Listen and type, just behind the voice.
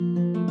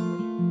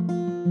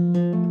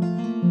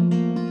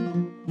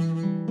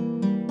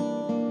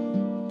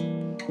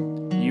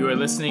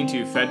listening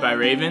to Fed by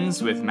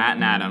Ravens with Matt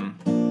and Adam.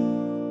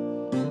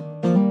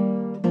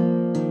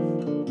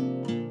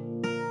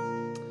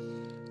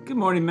 Good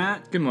morning,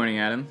 Matt. Good morning,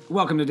 Adam.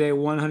 Welcome to day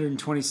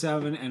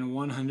 127 and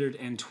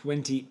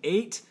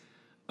 128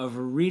 of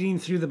Reading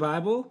Through the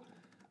Bible.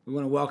 We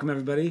want to welcome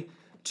everybody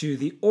to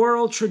the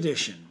oral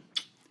tradition.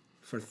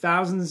 For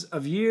thousands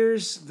of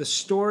years, the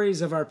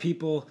stories of our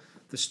people,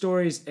 the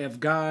stories of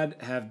God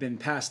have been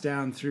passed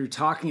down through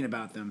talking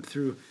about them,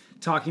 through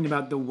talking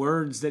about the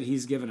words that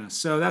He's given us.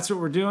 So that's what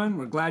we're doing.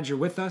 We're glad you're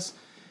with us.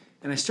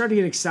 And I started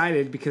to get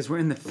excited because we're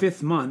in the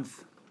 5th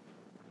month.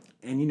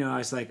 And, I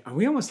was like, are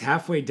we almost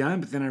halfway done?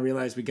 But then I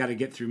realized we got to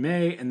get through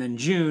May and then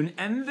June,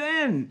 and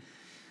then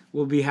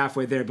we'll be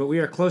halfway there. But we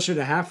are closer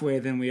to halfway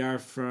than we are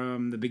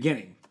from the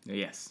beginning.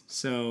 Yes.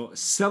 So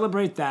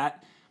celebrate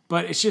that.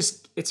 But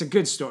it's a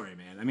good story,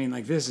 man. I mean,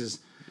 this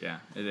is... Yeah,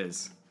 it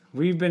is.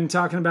 We've been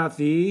talking about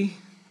I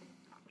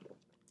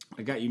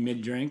got you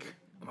mid-drink.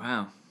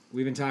 Wow.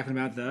 We've been talking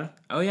about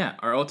Oh, yeah,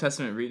 our Old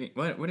Testament reading.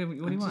 What do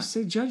you want? Just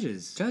say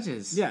Judges.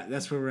 Judges. Yeah,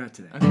 that's where we're at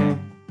today. Okay.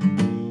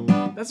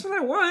 That's what I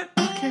want.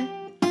 Okay.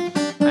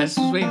 I just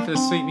was waiting for the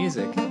sweet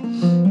music.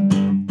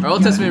 Our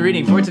Old Testament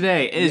reading for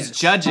today is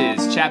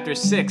Judges, chapter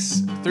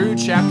 6 through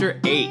chapter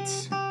 8.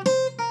 I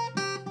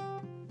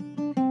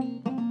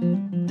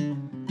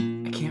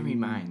can't read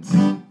minds.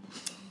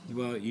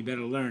 Well, you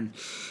better learn.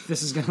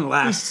 This is going to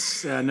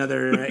last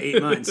another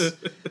 8 months.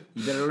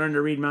 You better learn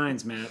to read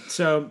minds, Matt.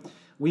 So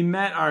we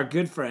met our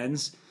good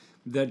friends,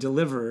 the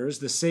deliverers,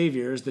 the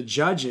saviors, the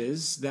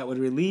judges that would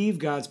relieve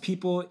God's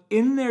people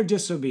in their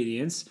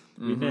disobedience.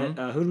 We met,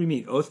 who did we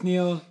meet?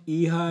 Othniel,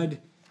 Ehud,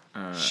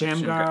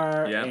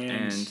 Shamgar,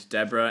 and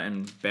Deborah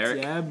and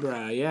Barak.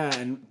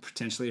 And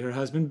potentially her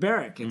husband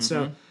Barak. And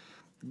so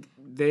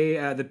they,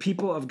 the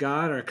people of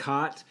God are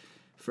caught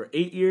for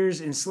 8 years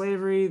in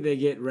slavery. They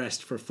get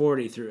rest for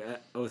 40 through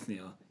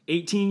Othniel.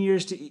 18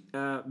 years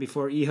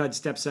before Ehud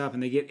steps up,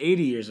 and they get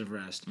 80 years of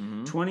rest.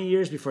 20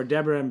 years before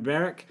Deborah and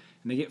Barak,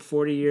 and they get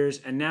 40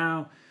 years. And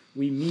now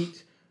we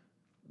meet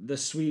the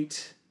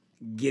sweet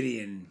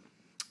Gideon.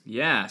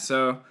 Yeah,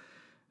 so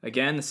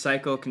again, the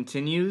cycle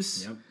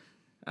continues.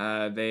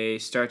 Yep. They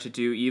start to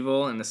do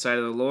evil in the sight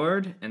of the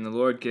Lord, and the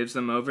Lord gives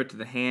them over to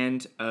the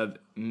hand of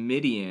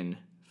Midian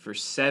for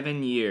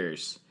 7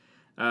 years.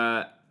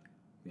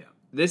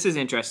 This is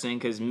interesting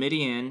because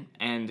Midian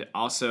and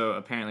also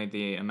apparently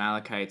the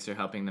Amalekites are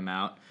helping them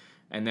out.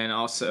 And then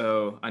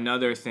also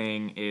another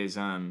thing is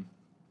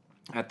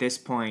at this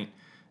point,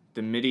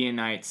 the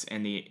Midianites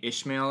and the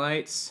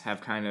Ishmaelites have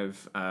kind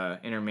of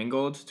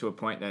intermingled to a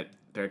point that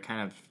they're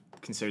kind of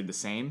considered the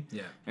same.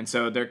 Yeah. And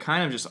so they're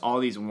kind of just all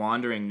these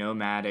wandering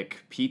nomadic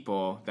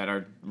people that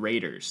are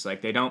raiders.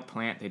 Like they don't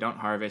plant, they don't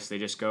harvest, they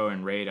just go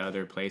and raid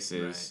other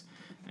places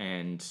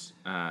and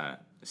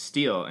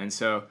steal. And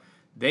so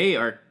they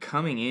are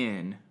coming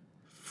in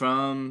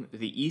from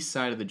the east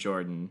side of the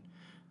Jordan.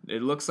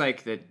 It looks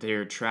like that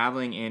they're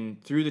traveling in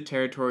through the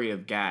territory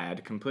of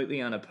Gad, completely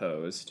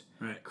unopposed,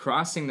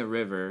 crossing the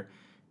river,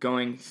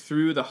 going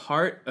through the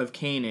heart of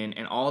Canaan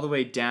and all the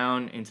way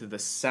down into the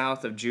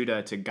south of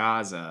Judah to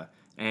Gaza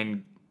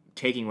and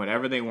taking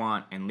whatever they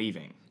want and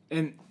leaving.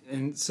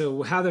 And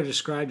so how they're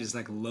described is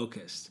like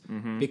locusts.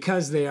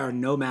 Because they are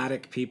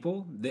nomadic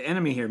people, the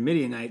enemy here,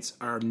 Midianites,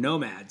 are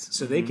nomads.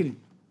 So they can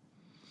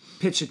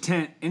pitch a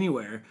tent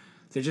anywhere.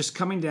 They're just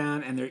coming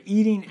down and they're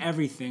eating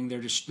everything.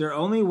 They're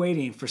only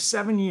waiting for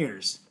 7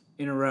 years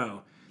in a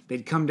row.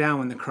 They'd come down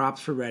when the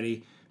crops were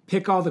ready,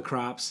 pick all the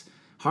crops,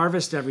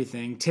 harvest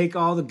everything, take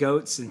all the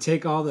goats and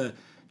take all the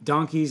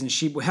donkeys and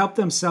sheep, help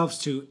themselves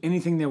to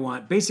anything they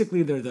want.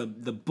 Basically, they're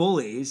the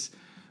bullies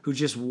who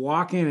just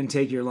walk in and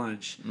take your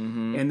lunch.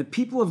 And the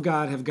people of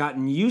God have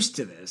gotten used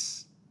to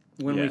this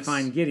when we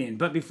find Gideon.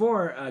 But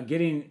before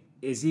Gideon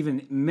is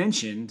even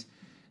mentioned,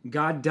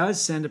 God does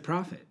send a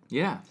prophet.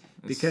 Yeah.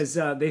 Because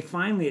they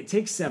finally, it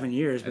takes 7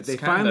 years, but they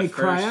finally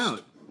cry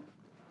out.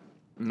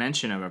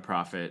 Mention of a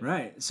prophet.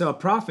 Right. So a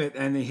prophet,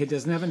 and he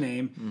doesn't have a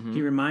name.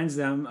 He reminds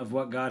them of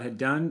what God had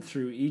done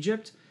through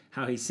Egypt,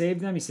 how he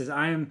saved them. He says,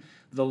 I am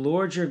the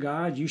Lord your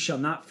God. You shall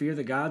not fear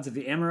the gods of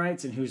the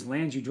Amorites in whose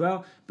land you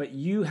dwell, but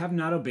you have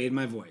not obeyed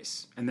my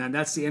voice. And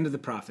that's the end of the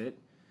prophet.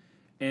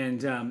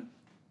 And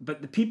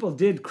but the people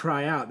did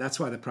cry out. That's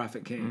why the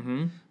prophet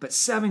came. But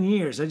 7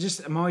 years,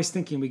 I'm always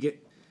thinking we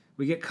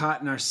get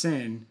caught in our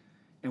sin,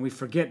 and we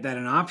forget that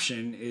an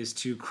option is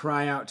to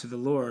cry out to the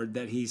Lord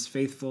that He's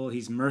faithful,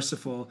 He's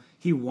merciful.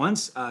 He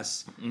wants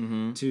us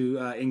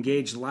to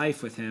engage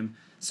life with Him.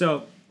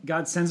 So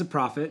God sends a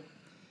prophet,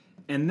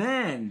 and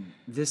then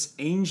this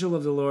angel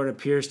of the Lord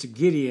appears to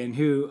Gideon,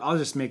 who, I'll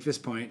just make this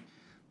point,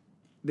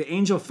 the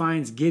angel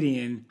finds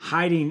Gideon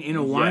hiding in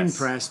a wine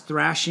press,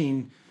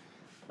 thrashing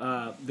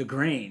the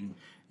grain.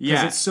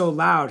 Because it's so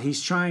loud,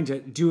 he's trying to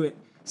do it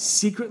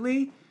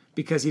secretly,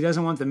 because he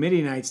doesn't want the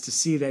Midianites to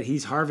see that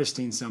he's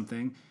harvesting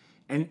something.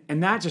 And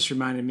that just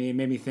reminded me and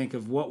made me think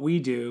of what we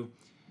do.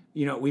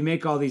 We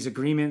make all these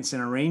agreements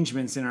and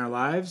arrangements in our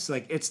lives.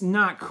 Like, it's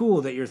not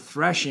cool that you're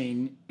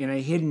threshing in a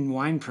hidden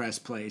wine press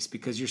place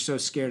because you're so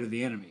scared of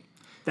the enemy.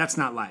 That's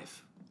not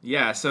life.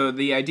 Yeah, so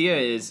the idea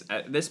is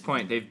at this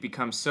point they've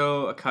become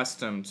so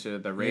accustomed to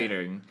the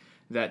raiding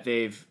that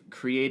they've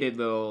created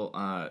little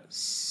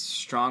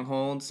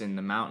strongholds in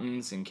the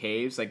mountains and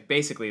caves, like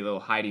basically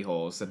little hidey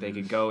holes that they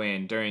could go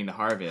in during the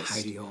harvest.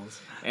 Hidey holes.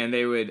 And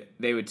they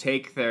would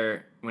take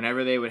their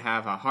whenever they would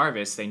have a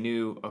harvest, they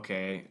knew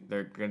okay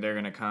they're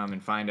gonna come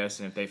and find us,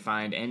 and if they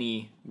find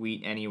any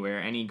wheat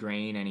anywhere, any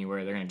grain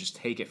anywhere, they're gonna just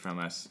take it from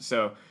us.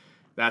 So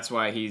that's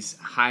why he's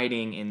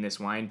hiding in this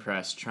wine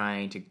press,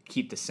 trying to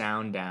keep the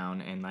sound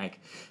down and like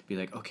be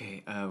like,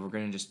 okay, we're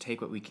gonna just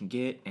take what we can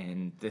get,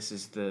 and this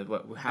is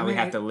how we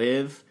have to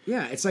live.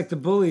 Yeah, it's like the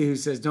bully who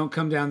says, "Don't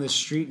come down this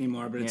street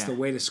anymore," but it's Yeah. the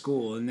way to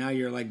school, and now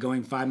you're like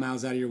going 5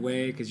 miles out of your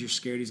way because you're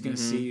scared he's gonna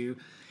see you.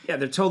 Yeah,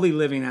 they're totally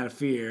living out of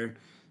fear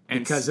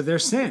because of their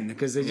sin,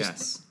 because they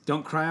just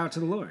don't cry out to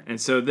the Lord. And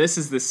so this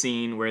is the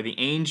scene where the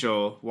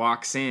angel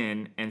walks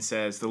in and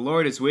says, "The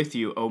Lord is with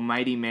you, O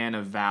mighty man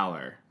of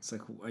valor." It's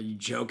like, are you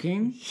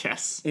joking?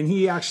 Yes. And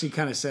he actually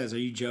kind of says, "Are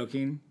you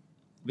joking?"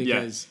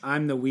 Because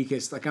I'm the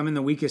weakest. Like I'm in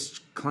the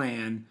weakest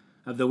clan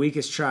of the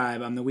weakest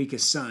tribe. I'm the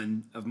weakest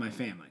son of my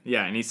family.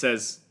 Yeah, and he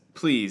says,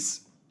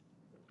 "Please,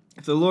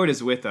 if the Lord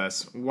is with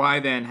us,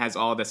 why then has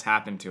all this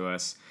happened to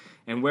us?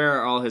 And where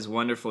are all his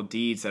wonderful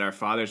deeds that our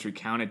fathers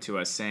recounted to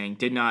us, saying,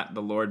 'Did not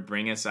the Lord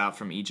bring us out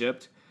from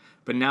Egypt?'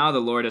 But now the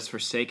Lord has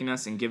forsaken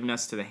us and given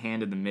us to the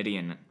hand of the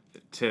Midian."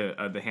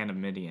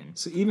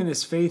 So even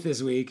his faith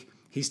is weak.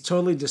 He's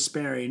totally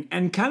despairing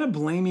and kind of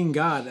blaming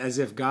God as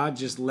if God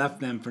just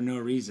left them for no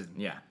reason.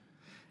 Yeah.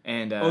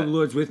 And The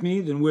Lord's with me?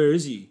 Then where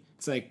is he?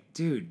 It's like,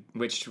 dude.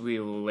 which we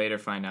will later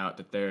find out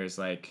that there's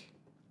like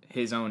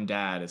his own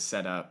dad has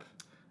set up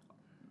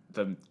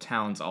the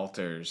town's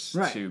altars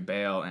to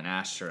Baal and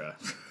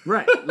Ashtoreth.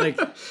 Right. Like,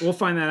 we'll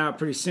find that out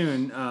pretty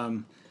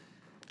soon.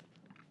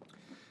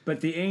 But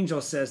the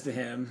angel says to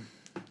him,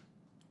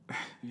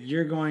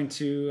 "You're going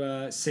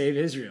to save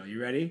Israel.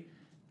 You ready?"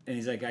 And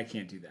he's like, "I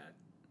can't do that."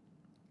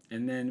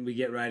 And then we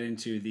get right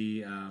into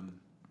the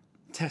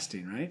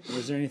testing, right? Or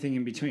is there anything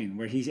in between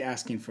where he's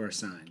asking for a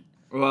sign?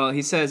 Well,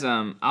 he says,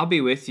 "I'll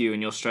be with you,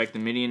 and you'll strike the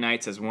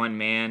Midianites as one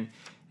man."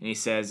 And he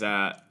says,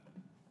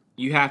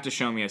 "You have to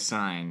show me a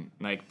sign.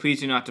 Like, please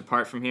do not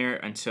depart from here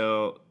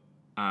until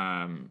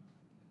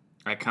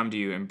I come to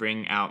you and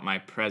bring out my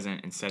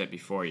present and set it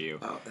before you."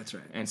 Oh, that's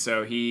right. And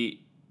so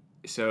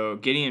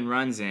Gideon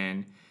runs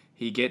in.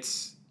 He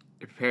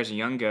prepares a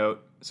young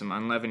goat, some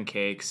unleavened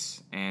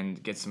cakes,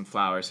 and gets some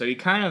flour. So he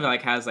kind of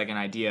like has like an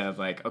idea of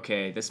like,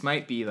 okay, this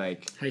might be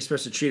like how you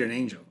supposed to treat an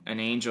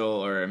angel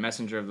or a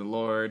messenger of the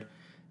Lord.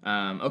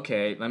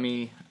 Okay,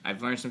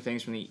 I've learned some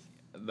things from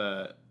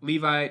the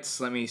Levites.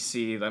 Let me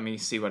see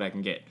what I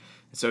can get.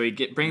 So he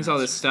brings all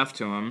this stuff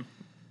to him,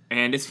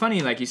 and it's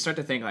funny. Like you start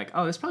to think like,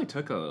 oh, this probably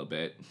took a little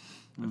bit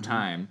of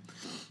time.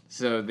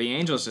 So the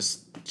angel's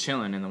just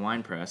chilling in the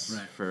wine press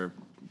for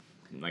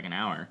like an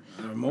hour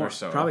or more, or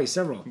so, probably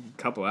several,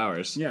 couple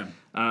hours. Yeah.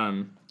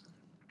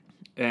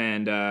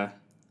 And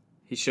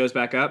he shows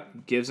back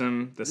up, gives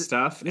him the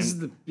stuff. This is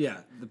the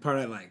part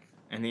I like.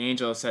 And the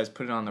angel says,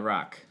 "Put it on the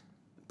rock.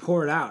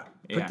 Pour it out.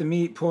 Yeah. Put the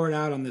meat. Pour it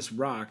out on this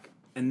rock."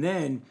 And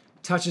then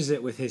touches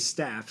it with his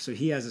staff. So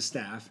he has a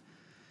staff.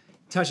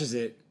 Touches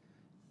it,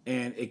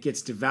 and it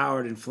gets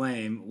devoured in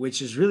flame,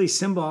 which is really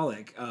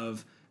symbolic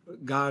of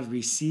God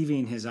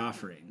receiving his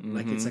offering. Mm-hmm.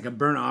 Like it's like a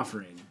burnt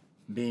offering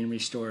being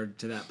restored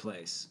to that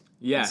place.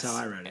 Yes, that's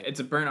how I read it. It's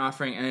a burnt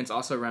offering, and it's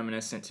also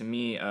reminiscent to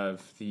me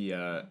of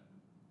the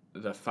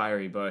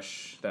fiery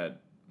bush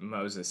that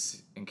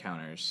Moses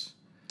encounters.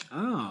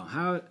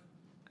 Oh,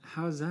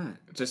 how's that?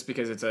 Just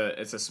because it's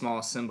a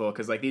small symbol,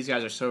 because like these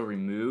guys are so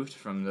removed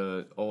from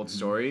the old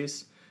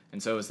stories,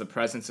 and so it's the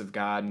presence of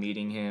God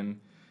meeting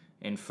him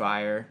in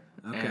fire,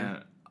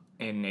 and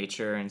in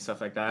nature and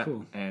stuff like that,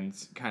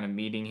 and kind of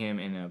meeting him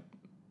in a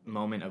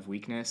moment of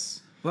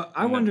weakness. Well,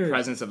 I wonder, the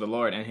presence of the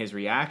Lord, and his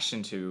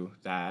reaction to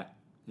that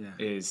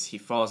is he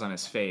falls on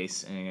his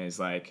face and is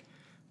like,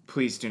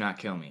 "Please do not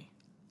kill me."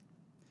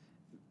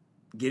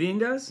 Gideon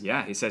does?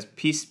 Yeah, he says,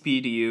 "Peace be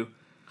to you."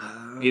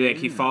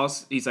 He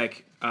falls. He's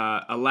like,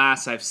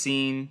 "Alas, I've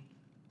seen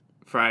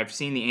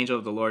the angel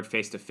of the Lord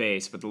face to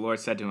face." But the Lord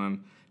said to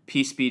him,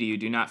 "Peace be to you.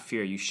 Do not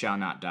fear. You shall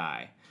not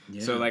die."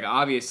 Yeah. So like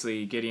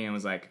obviously Gideon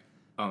was like,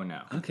 "Oh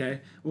no."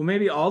 Okay. Well,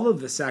 maybe all of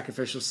the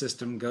sacrificial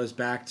system goes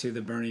back to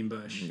the burning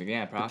bush.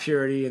 Yeah, probably. The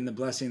purity and the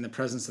blessing and the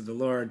presence of the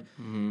Lord,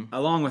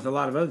 along with a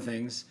lot of other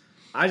things.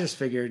 I just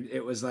figured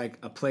it was like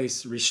a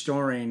place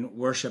restoring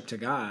worship to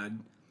God.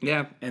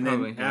 Yeah, and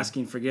then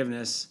asking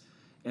forgiveness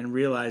and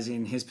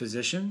realizing his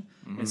position.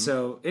 And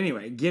so,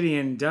 anyway,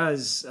 Gideon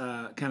does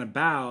kind of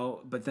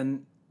bow, but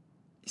then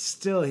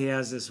still he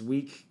has this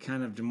weak,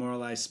 kind of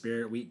demoralized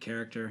spirit, weak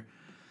character.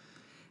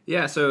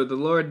 Yeah, so the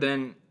Lord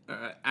then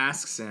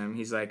asks him,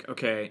 he's like,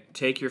 "Okay,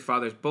 take your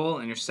father's bull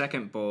and your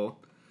second bull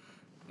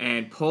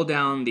and pull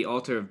down the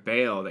altar of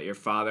Baal that your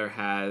father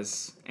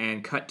has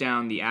and cut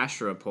down the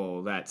Asherah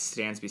pole that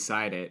stands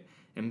beside it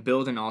and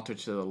build an altar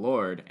to the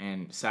Lord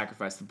and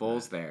sacrifice the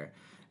bulls there."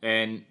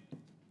 And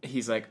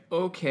he's like,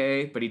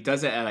 okay, but he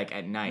does it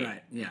at night.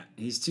 Right. Yeah.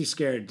 He's too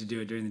scared to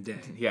do it during the day.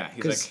 Yeah.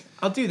 He's like,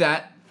 I'll do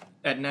that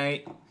at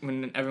night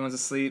when everyone's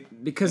asleep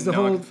because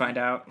no one can find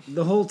out.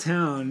 The whole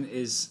town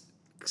is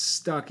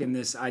stuck in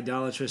this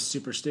idolatrous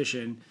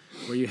superstition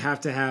where you have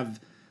to have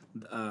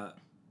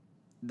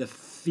the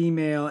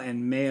female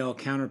and male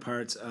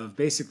counterparts of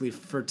basically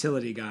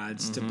fertility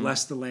gods to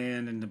bless the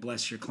land and to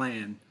bless your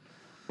clan.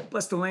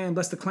 Bless the land,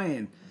 bless the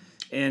clan.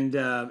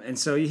 And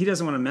so he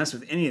doesn't want to mess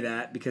with any of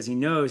that because he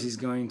knows he's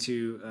going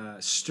to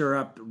stir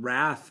up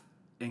wrath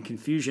and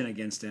confusion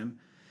against him.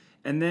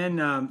 And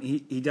then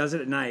he does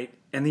it at night,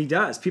 and he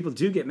does. People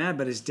do get mad,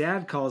 but his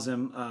dad calls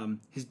him.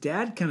 His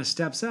dad kind of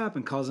steps up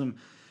and calls him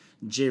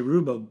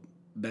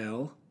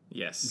Jerubbaal.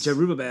 Yes.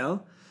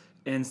 Jerubbaal,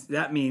 and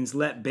that means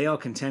let Baal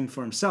contend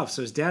for himself.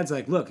 So his dad's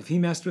like, look, if he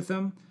messed with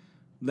him,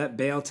 let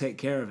Baal take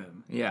care of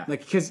him. Yeah.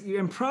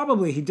 And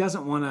probably he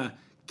doesn't want to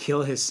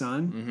kill his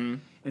son. Mm-hmm.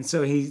 And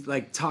so he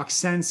talks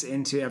sense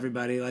into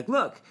everybody. Like,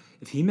 look,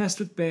 if he messed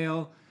with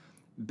Baal,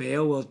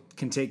 Baal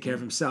can take care of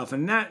himself.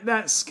 And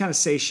that's kind of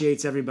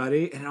satiates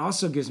everybody. And it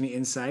also gives me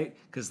insight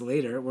because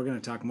later we're going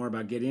to talk more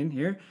about Gideon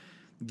here.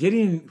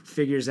 Gideon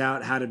figures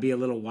out how to be a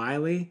little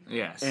wily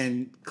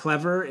and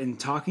clever in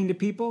talking to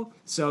people.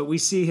 So we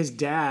see his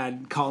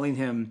dad calling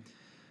him,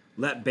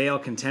 let Baal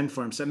contend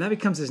for himself. And that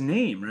becomes his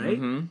name, right?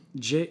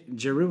 Mm-hmm.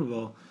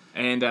 Jerubbaal.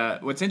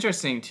 And what's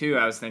interesting, too,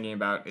 I was thinking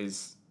about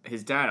is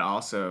his dad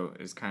also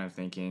is kind of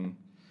thinking,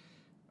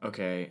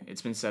 okay,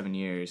 it's been 7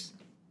 years,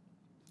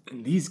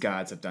 and these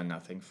gods have done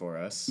nothing for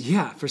us.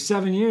 Yeah, for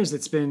 7 years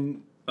it's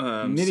been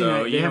Midianite.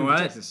 So you know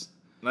what?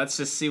 Let's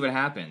just see what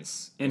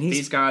happens. And if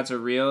these gods are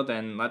real,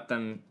 then let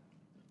them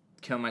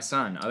kill my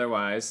son.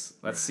 Otherwise,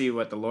 let's see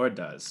what the Lord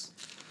does.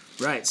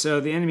 Right, so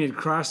the enemy had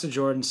crossed the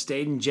Jordan,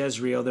 stayed in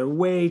Jezreel. They're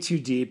way too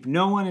deep.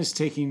 No one is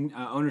taking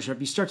ownership.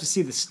 You start to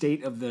see the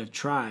state of the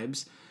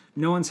tribes.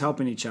 No one's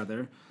helping each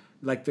other.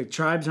 Like, the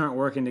tribes aren't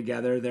working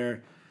together.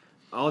 They're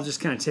all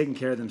just kind of taking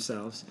care of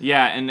themselves.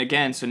 Yeah, and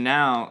again, so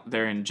now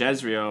they're in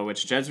Jezreel,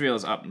 which Jezreel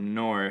is up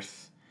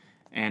north,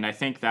 and I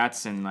think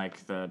that's in,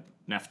 the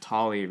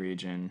Naphtali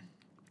region.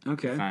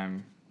 Okay. If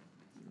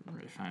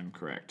I'm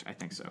correct. I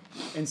think so.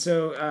 And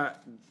so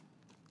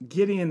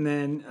Gideon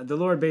then, the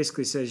Lord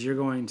basically says, you're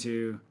going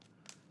to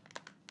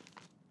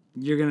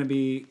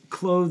be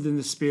clothed in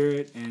the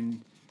Spirit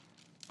and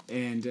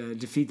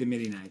defeat the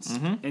Midianites.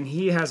 Mm-hmm. And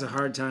he has a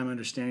hard time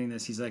understanding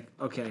this. He's like,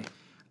 okay,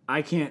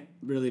 I can't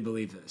really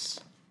believe this.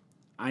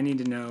 I need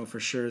to know for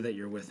sure that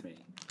you're with me.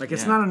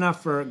 It's not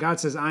enough for, God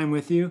says, I'm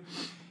with you.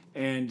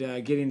 And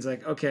Gideon's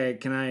like, okay,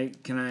 can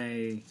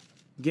I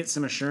get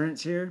some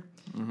assurance here?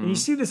 Mm-hmm. And you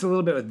see this a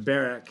little bit with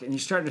Barak, and you're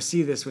starting to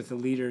see this with the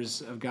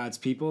leaders of God's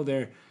people.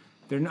 They're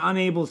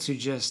unable to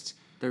just...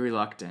 They're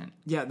reluctant.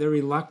 Yeah, they're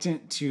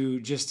reluctant to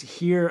just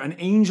hear an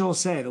angel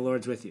say, the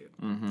Lord's with you.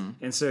 Mm-hmm.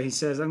 And so he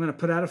says, I'm going to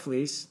put out a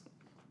fleece,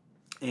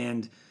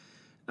 and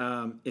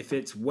if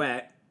it's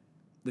wet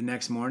the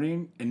next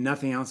morning and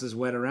nothing else is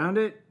wet around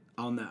it,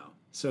 I'll know.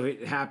 So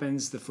it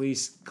happens, the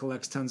fleece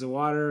collects tons of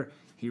water,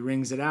 he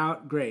wrings it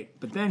out, great.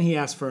 But then he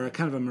asks for a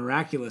kind of a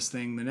miraculous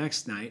thing the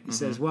next night. He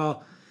says,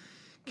 well,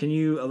 can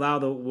you allow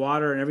the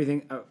water and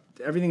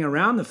everything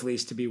around the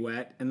fleece to be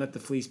wet and let the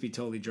fleece be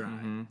totally dry?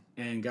 Mm-hmm.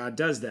 And God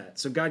does that.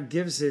 So God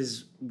gives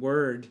his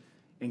word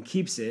and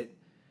keeps it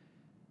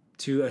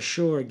to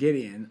assure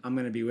Gideon, I'm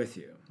going to be with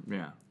you.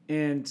 Yeah.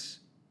 And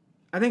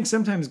I think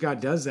sometimes God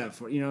does that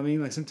for,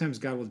 sometimes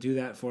God will do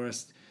that for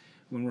us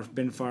when we've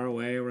been far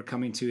away or we're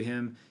coming to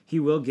him. He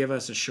will give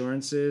us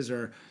assurances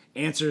or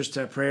answers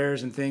to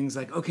prayers and things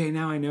like, okay,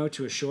 now I know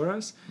to assure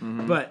us.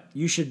 Mm-hmm. But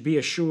you should be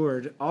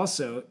assured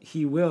also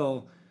he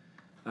will,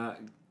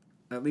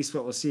 at least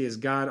what we'll see is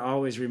God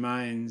always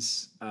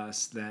reminds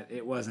us that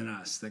it wasn't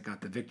us that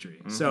got the victory.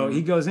 Mm-hmm. So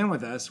he goes in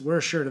with us, we're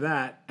assured of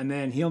that, and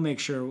then he'll make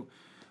sure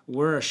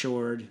we're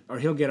assured, or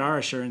he'll get our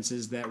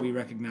assurances that we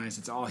recognize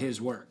it's all his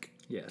work.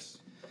 Yes.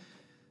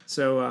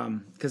 So,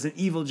 because an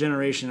evil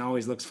generation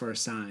always looks for a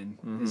sign,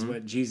 is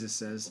what Jesus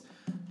says.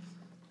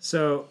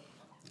 So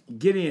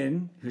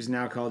Gideon, who's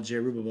now called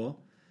Jerubbaal,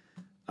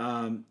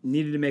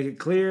 needed to make it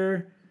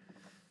clear,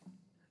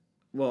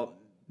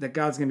 that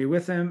God's going to be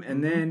with him.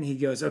 And then he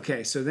goes,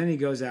 okay, so then he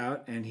goes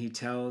out and he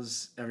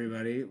tells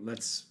everybody,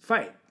 let's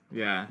fight.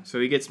 Yeah, so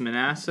he gets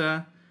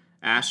Manasseh,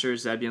 Asher,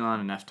 Zebulun,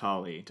 and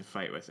Naphtali to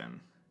fight with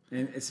him.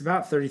 And it's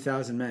about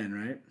 30,000 men,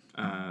 right?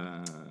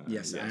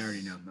 Yes. I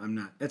already know. I'm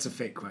not. That's a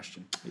fake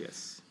question.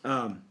 Yes.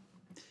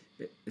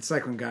 It's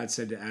like when God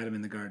said to Adam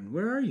in the garden,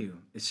 where are you?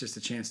 It's just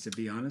a chance to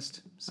be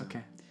honest. So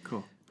okay,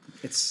 cool.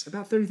 It's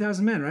about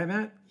 30,000 men, right,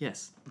 Matt?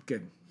 Yes.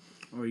 Good.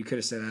 Or you could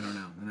have said, I don't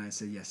know. And I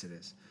said, yes, it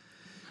is.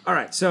 All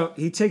right, so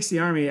he takes the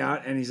army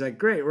out, and he's like,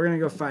 great, we're going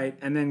to go fight.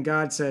 And then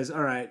God says,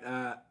 all right,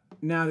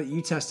 now that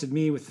you tested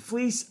me with the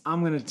fleece, I'm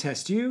going to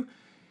test you.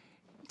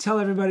 Tell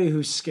everybody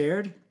who's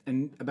scared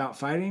and about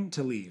fighting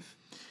to leave.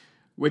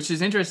 Which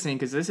is interesting,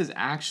 because this is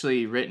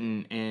actually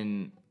written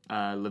in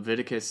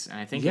Leviticus, and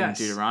I think in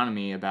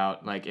Deuteronomy,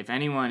 about, if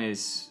anyone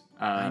is...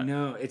 I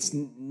know, it's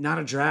not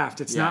a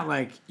draft. It's not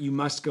like you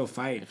must go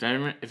fight.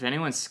 If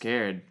anyone's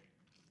scared,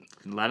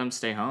 let them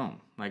stay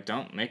home. Like,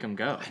 don't make them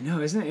go. I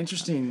know, isn't it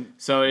interesting?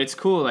 So it's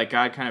cool. Like,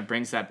 God kind of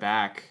brings that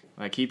back.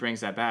 Like, he brings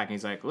that back. And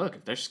he's like, look,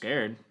 if they're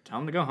scared, tell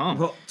them to go home.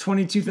 Well,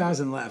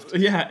 22,000 left.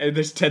 Yeah, and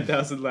there's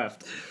 10,000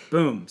 left.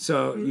 Boom.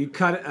 So you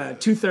cut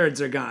 2/3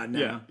 are gone now.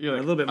 Yeah, you're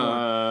like, a little bit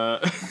more.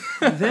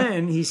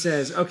 Then he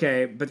says,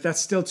 okay, but that's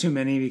still too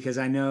many because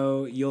I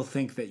know you'll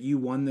think that you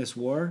won this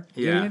war,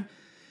 Gideon.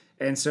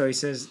 Yeah. And so he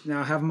says,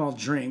 now have them all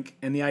drink.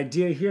 And the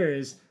idea here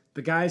is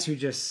the guys who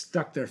just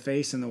stuck their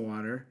face in the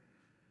water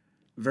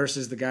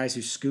versus the guys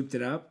who scooped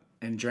it up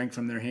and drank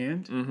from their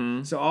hand.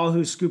 Mm-hmm. So all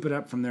who scoop it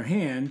up from their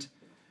hand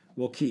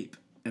will keep.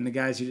 And the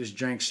guys who just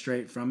drank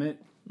straight from it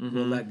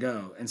will let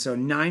go. And so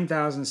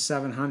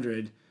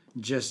 9,700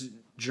 just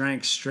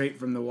drank straight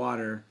from the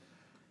water.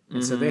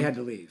 And so they had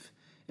to leave.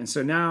 And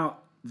so now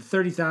the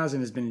 30,000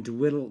 has been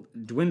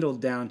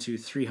dwindled down to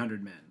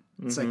 300 men.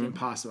 It's like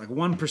impossible. Like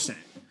 1%.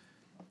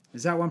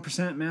 Is that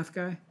 1%, math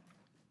guy?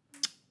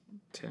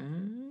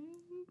 10?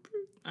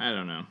 I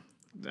don't know.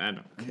 I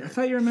don't care. I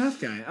thought you were a math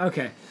guy.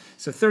 Okay.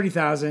 So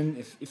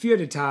 30,000. If you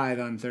had to tithe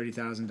on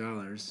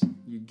 $30,000,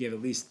 you'd give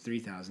at least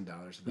 $3,000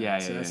 of that. Yeah,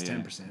 so yeah, that's yeah,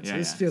 10%. Yeah, So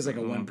this feels like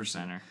a 1%.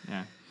 1%er.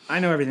 Yeah. I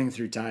know everything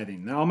through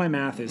tithing. Now, all my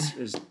math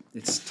is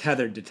it's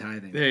tethered to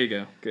tithing, There you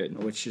go.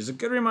 Good. which is a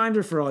good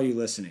reminder for all you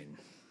listening.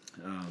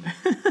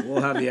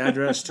 We'll have the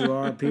address to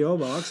our P.O.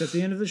 box at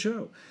the end of the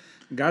show.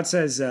 God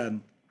says,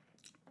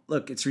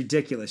 look, it's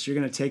ridiculous. You're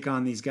going to take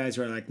on these guys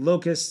who are like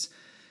locusts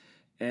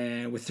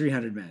and with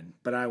 300 men,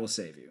 but I will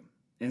save you.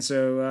 And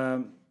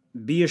so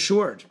be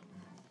assured.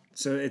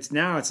 So it's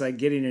like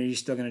Gideon, are you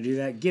still going to do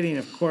that? Gideon,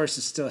 of course,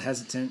 is still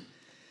hesitant.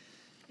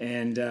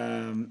 And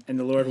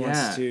the Lord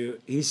wants to,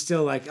 he's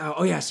still like,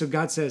 oh yeah. So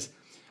God says,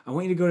 I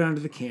want you to go down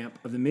to the camp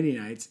of the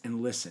Midianites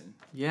and listen.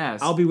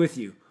 Yes. I'll be with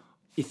you.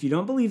 If you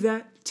don't believe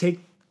that,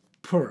 take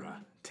Purah.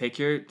 Take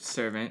your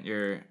servant,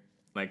 your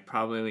like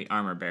probably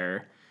armor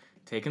bearer,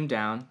 take him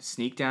down,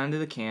 sneak down to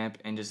the camp,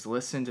 and just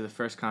listen to the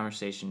first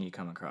conversation you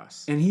come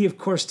across. And he, of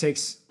course,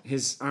 takes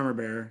his armor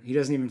bearer. He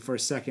doesn't even for a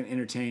second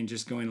entertain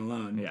just going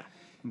alone. Yeah.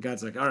 And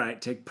God's like, all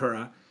right, take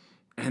Purah.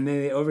 And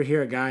then they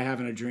overhear a guy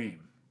having a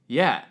dream.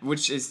 Yeah,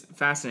 which is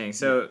fascinating.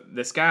 So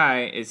this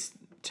guy is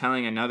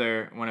telling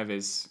another one of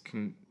his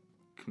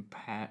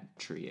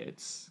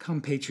compatriots.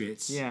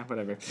 Compatriots. Yeah,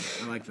 whatever.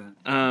 I like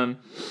that.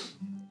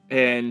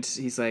 And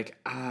he's like,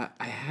 I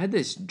had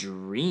this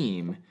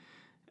dream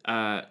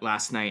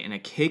last night, and a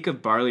cake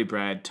of barley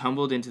bread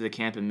tumbled into the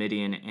camp of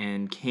Midian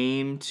and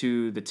came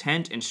to the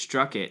tent and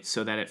struck it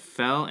so that it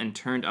fell and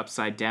turned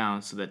upside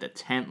down so that the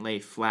tent lay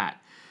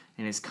flat.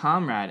 And his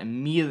comrade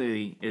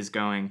immediately is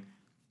going,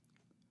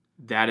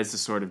 that is the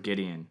sword of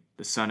Gideon,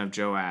 the son of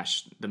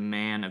Joash, the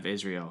man of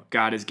Israel.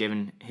 God has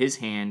given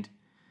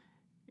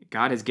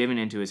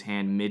into his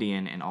hand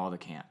Midian and all the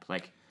camp.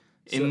 Like,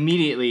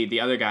 immediately the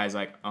other guy's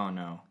like, oh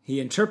no. He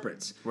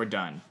interprets. We're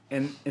done.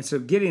 And so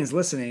Gideon's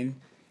listening,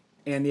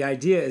 and the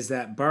idea is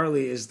that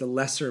barley is the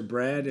lesser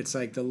bread. It's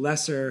like the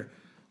lesser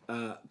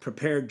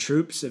prepared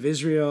troops of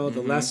Israel.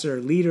 The lesser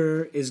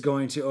leader is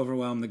going to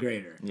overwhelm the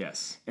greater.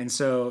 Yes. And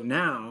so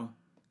now,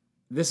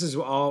 this is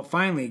all,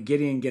 finally,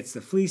 Gideon gets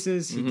the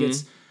fleeces. He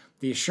gets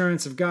the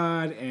assurance of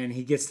God, and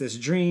he gets this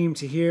dream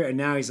to hear. And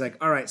now he's like,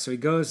 all right, so he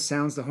goes,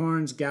 sounds the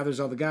horns, gathers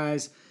all the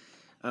guys,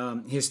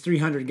 his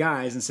 300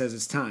 guys, and says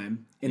it's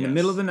time. In the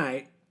middle of the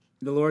night,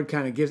 the Lord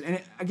kind of gives,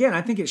 and again,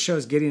 I think it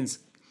shows Gideon's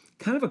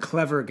kind of a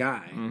clever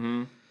guy.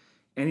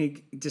 And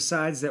he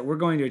decides that we're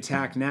going to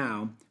attack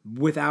now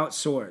without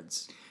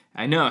swords.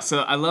 I know. So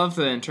I love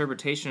the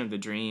interpretation of the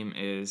dream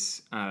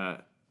is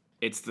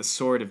it's the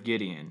sword of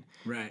Gideon.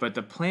 Right. But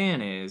the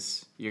plan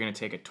is you're going to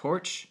take a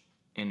torch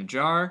in a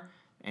jar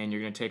and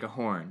you're going to take a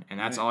horn, and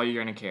that's all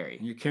you're going to carry.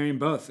 You're carrying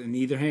both in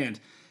either hand.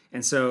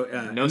 And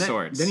so no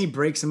swords. Then he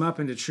breaks them up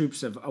into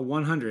troops of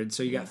 100.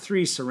 So you got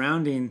 3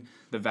 surrounding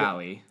the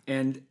valley.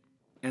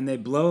 And they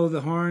blow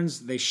the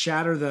horns, they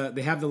shatter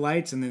they have the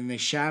lights, and then they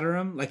shatter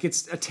them. Like,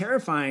 it's a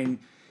terrifying,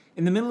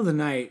 in the middle of the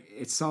night,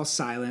 it's all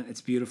silent,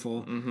 it's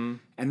beautiful. And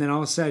then all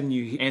of a sudden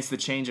and it's the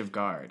change of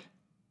guard.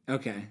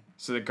 Okay.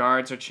 So the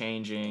guards are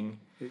changing.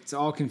 It's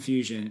all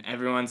confusion.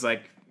 Everyone's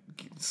like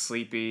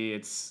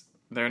sleepy.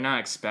 They're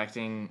not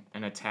expecting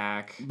an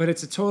attack. But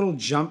it's a total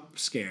jump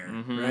scare,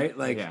 right?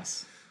 Like,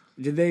 yes.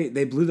 Did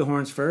they blew the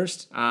horns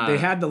first? They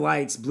had the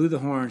lights, blew the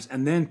horns,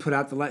 and then put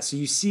out the lights. So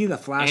you see the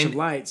flash of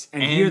lights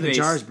and hear the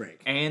jars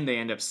break. And they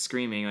end up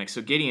screaming. Like,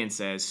 so Gideon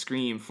says,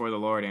 scream for the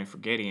Lord and for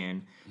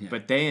Gideon. Yeah.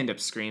 But they end up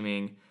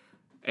screaming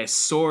a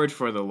sword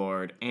for the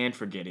Lord and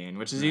for Gideon,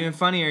 which is even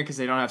funnier because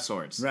they don't have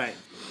swords. Right.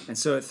 And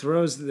so it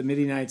throws the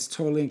Midianites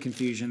totally in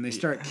confusion. They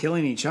start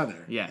killing each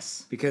other.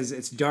 Yes. Because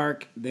it's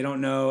dark. They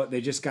don't know.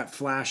 They just got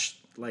flashed,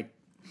 like,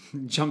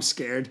 jump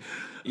scared.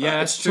 Yeah,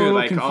 that's true.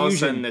 Like, confusion. All of a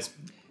sudden this...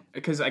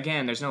 Because,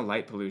 again, there's no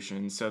light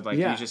pollution. So, like,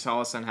 you just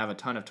all of a sudden have a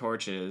ton of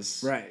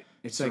torches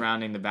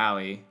surrounding the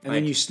valley. And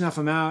then you snuff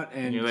them out.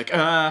 And you're like,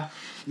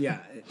 Yeah.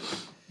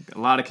 A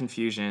lot of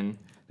confusion.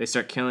 They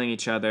start killing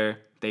each other.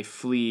 They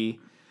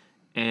flee.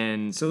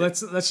 And so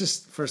let's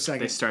just, for a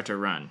second. They start to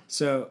run.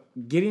 So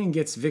Gideon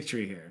gets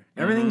victory here.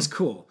 Everything's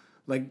cool.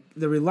 Like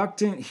the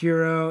reluctant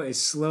hero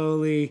is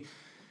slowly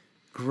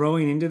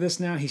growing into this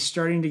now. He's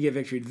starting to get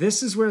victory.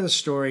 This is where the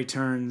story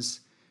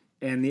turns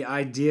and the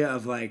idea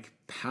of like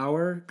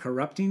power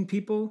corrupting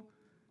people,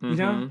 you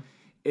know,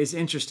 is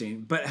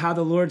interesting. But how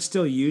the Lord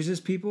still uses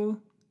people.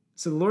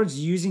 So the Lord's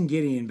using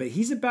Gideon, but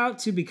he's about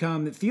to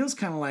become, it feels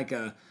kind of like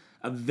a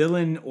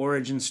villain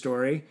origin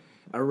story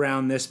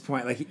around this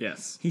point. Like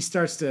he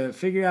starts to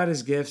figure out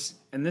his gifts,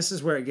 and this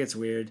is where it gets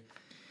weird.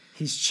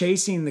 He's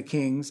chasing the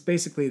kings,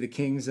 basically the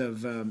kings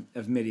of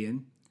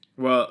Midian.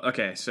 Well,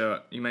 okay,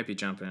 so you might be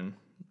jumping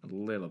a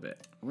little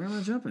bit. Where am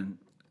I jumping?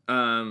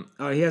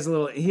 He has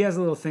a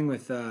little thing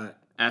with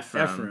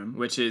Ephraim,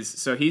 which is,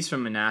 so he's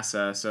from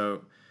Manasseh,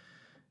 so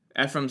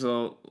Ephraim's a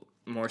little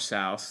more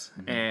south,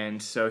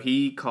 and so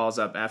he calls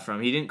up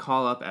Ephraim. He didn't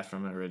call up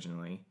Ephraim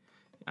originally,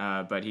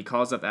 but he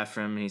calls up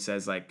Ephraim and he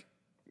says, like,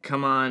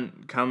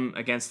 come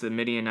against the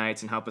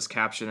Midianites and help us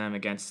capture them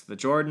against the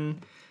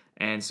Jordan.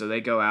 And so they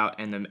go out,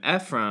 and then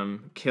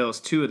Ephraim kills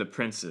 2 of the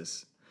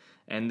princes.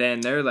 And then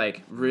they're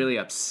like really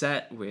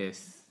upset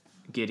with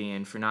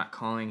Gideon for not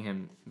calling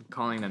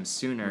them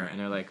sooner. Right. And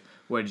they're like,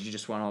 what, did you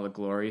just want all the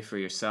glory for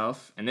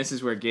yourself? And this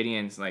is where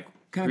Gideon's like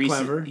kind of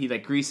clever. He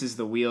like greases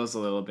the wheels a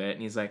little bit,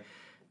 and he's like,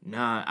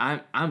 nah,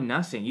 I'm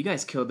nothing. You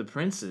guys killed the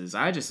princes.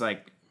 I just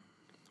like,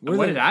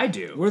 what did I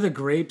do? We're the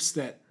grapes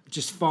that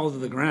just fall to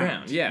the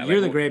ground. Yeah,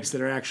 you're the grapes that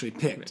are actually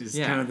picked. Is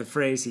kind of the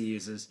phrase he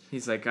uses.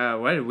 He's like,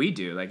 what did we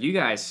do? Like, you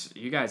guys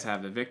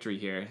have the victory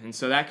here, and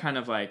so that kind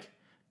of like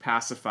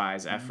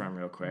pacifies Ephraim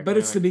real quick. But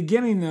it's the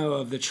beginning though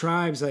of the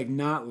tribes like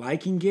not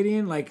liking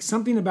Gideon. Like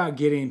something about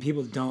Gideon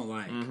people don't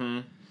like,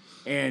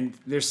 and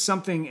there's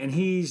something, and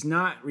he's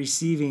not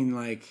receiving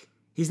like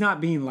he's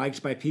not being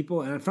liked by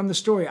people. And from the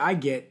story I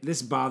get,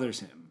 this bothers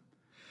him.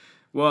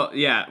 Well,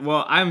 yeah.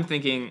 Well, I'm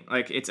thinking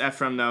like it's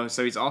Ephraim though,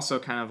 so he's also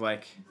kind of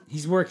like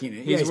he's working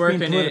it. He's working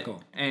being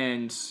political. It,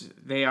 and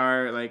they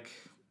are like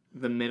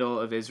the middle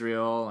of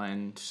Israel,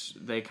 and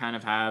they kind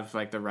of have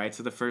like the rights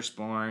of the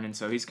firstborn, and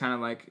so he's kind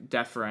of like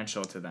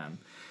deferential to them.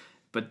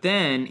 But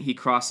then he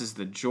crosses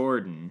the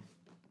Jordan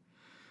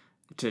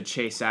to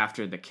chase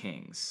after the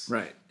kings.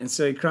 Right, and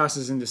so he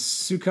crosses into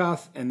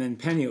Sukkoth and then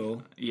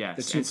Peniel. Yes,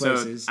 the 2 and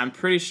places. So I'm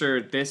pretty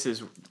sure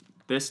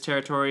this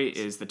territory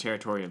is the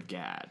territory of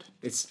Gad.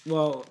 It's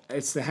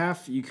the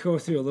half. You go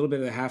through a little bit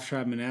of the half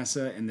tribe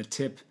Manasseh and the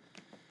tip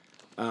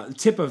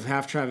of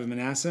half tribe of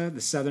Manasseh, the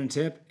southern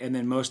tip, and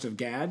then most of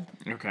Gad.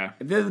 Okay.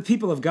 They're the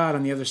people of God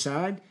on the other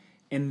side,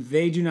 and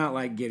they do not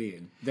like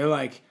Gideon. They're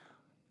like,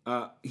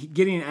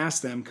 Gideon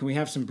asked them, "Can we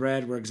have some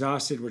bread? We're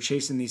exhausted. We're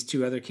chasing these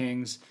 2 other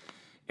kings,"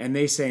 and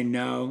they say,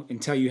 "No,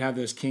 until you have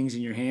those kings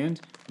in your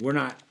hand, we're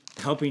not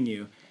helping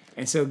you."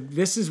 And so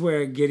this is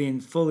where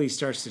Gideon fully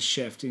starts to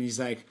shift, and he's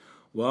like,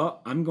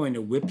 well, I'm going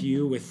to whip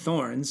you with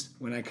thorns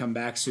when I come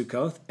back,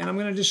 Sukkoth, and I'm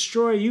going to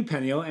destroy you,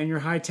 Peniel, and your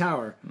high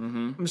tower.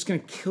 I'm just going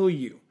to kill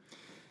you.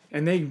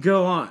 And they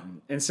go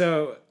on. And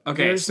so...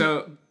 Okay,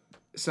 so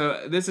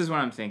this is what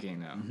I'm thinking,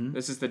 though.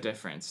 This is the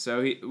difference.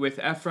 So with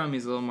Ephraim,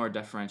 he's a little more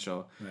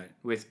deferential. Right.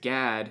 With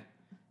Gad,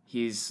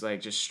 he's like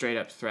just straight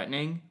up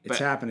threatening. It's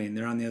happening.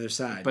 They're on the other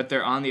side. But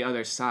they're on the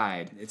other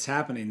side. It's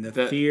happening.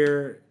 The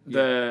fear...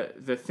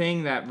 The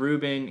thing that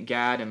Reuben,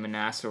 Gad, and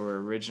Manasseh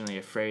were originally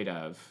afraid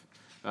of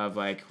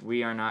like,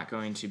 we are not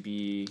going to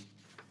be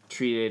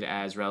treated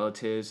as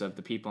relatives of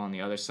the people on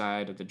the other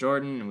side of the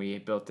Jordan, and we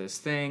built this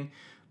thing.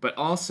 But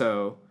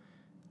also,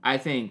 I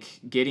think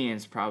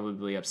Gideon's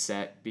probably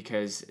upset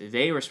because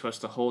they were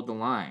supposed to hold the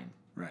line.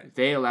 Right.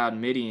 They allowed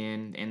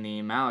Midian and the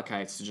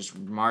Amalekites to just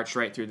march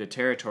right through the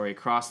territory,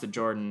 cross the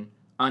Jordan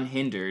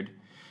unhindered,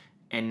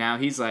 and now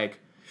he's like,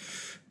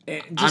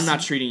 I'm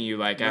not treating you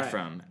like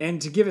Ephraim.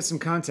 And to give it some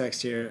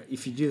context here,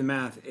 if you do the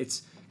math,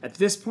 it's at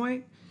this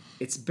point,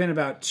 it's been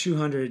about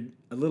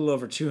a little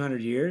over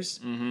 200 years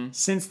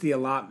since the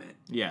allotment.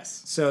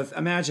 Yes. So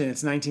imagine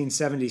it's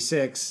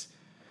 1976,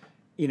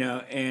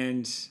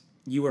 and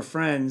you were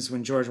friends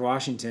when George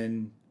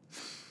Washington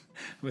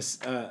was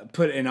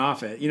put in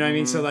office. You know what I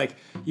mean? So like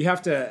you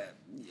have to.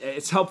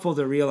 It's helpful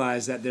to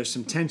realize that there's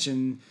some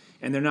tension,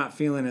 and they're not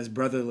feeling as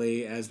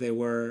brotherly as they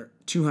were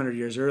 200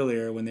 years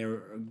earlier when they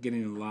were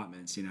getting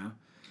allotments.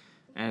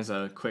 As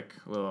a quick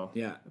little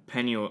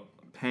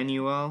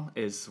Penuel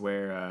is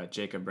where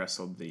Jacob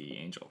wrestled the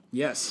angel.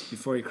 Yes,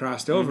 before he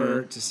crossed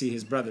over to see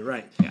his brother.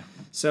 Right. Yeah.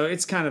 So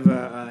it's kind of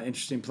an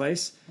interesting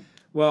place.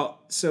 Well,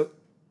 so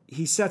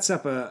he sets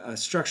up a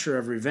structure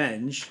of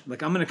revenge.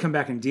 Like, I'm going to come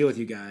back and deal with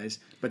you guys,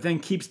 but then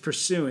keeps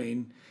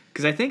pursuing.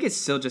 Because I think it's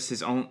still just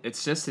his own.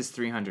 It's just his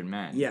 300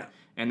 men. Yeah.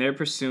 And they're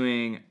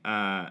pursuing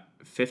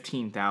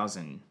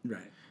 15,000.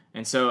 Right.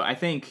 And so I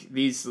think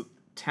these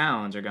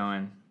towns are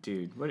going,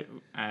 dude, what...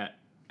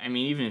 I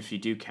mean, even if you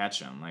do catch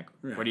them, like,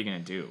 what are you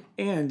going to do?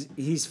 And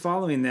he's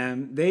following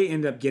them. They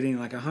end up getting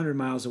like 100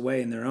 miles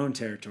away in their own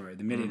territory,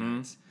 the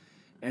Midianites.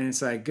 And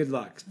it's like, good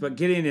luck. But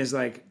Gideon is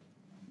like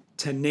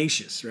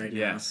tenacious right now.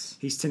 Yes.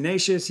 He's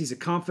tenacious. He's a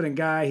confident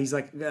guy. He's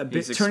like a bit...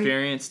 He's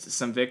experienced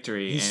some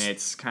victory, and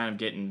it's kind of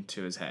getting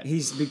to his head.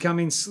 He's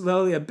becoming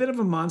slowly a bit of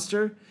a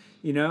monster.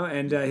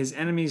 and his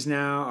enemies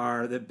now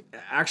are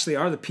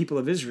the people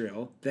of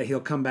Israel that he'll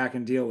come back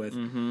and deal with.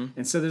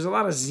 And so there's a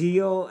lot of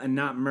zeal and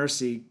not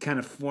mercy kind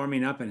of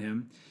forming up in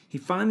him. He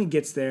finally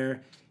gets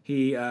there.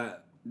 He,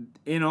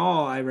 in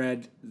all, I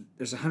read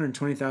there's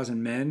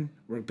 120,000 men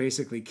were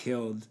basically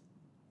killed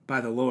by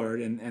the Lord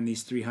and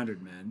these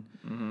 300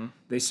 men.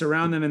 They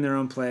surround them in their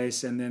own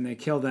place, and then they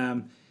kill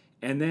them,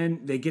 and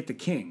then they get the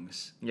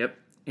kings. Yep.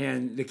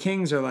 And the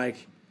kings are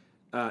like,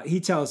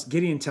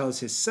 Gideon tells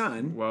his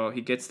son. Well,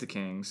 he gets the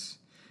kings,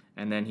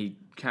 and then he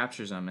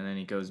captures them, and then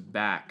he goes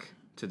back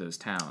to those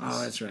towns.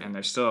 Oh, that's right. And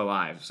they're still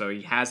alive. So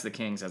he has the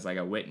kings as like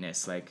a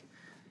witness, like,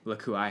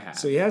 look who I have.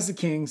 So he has the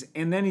kings,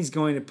 and then he's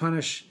going to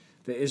punish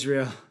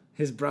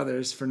his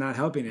brothers, for not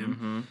helping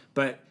him.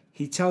 But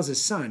he tells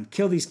his son,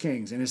 kill these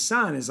kings. And his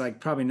son is like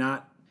probably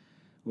not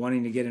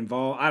wanting to get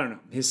involved. I don't know.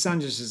 His son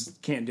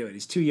just can't do it.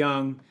 He's too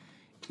young.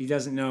 He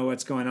doesn't know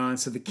what's going on.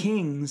 So the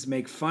kings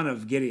make fun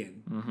of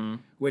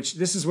Gideon, which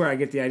this is where I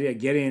get the idea.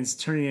 Gideon's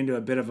turning into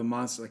a bit of a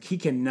monster. Like, he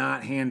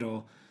cannot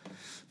handle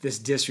this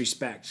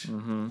disrespect.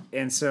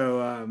 And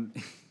so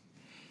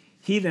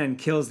he then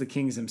kills the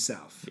kings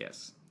himself.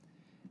 Yes.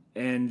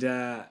 And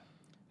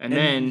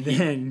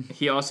then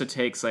he also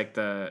takes like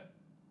the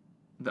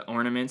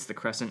ornaments, the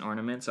crescent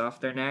ornaments off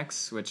their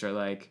necks, which are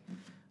like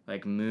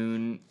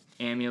moon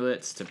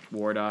amulets to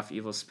ward off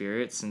evil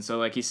spirits. And so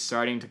like he's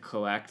starting to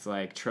collect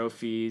like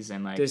trophies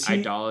and like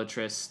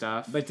idolatrous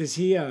stuff. But does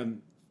he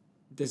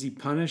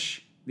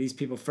punish these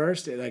people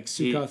first, like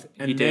Sukkoth,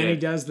 he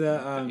does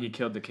the he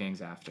killed the kings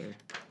after.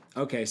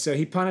 Okay, so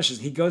he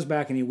punishes. He goes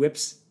back and he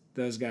whips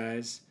those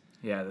guys.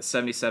 Yeah, the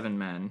 77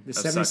 men. The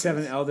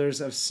 77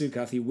 elders of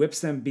Sukkoth. He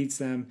whips them, beats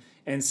them,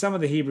 and some of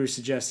the Hebrews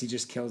suggest he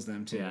just kills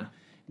them too. Yeah.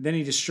 Then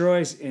he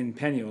destroys in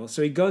Penuel.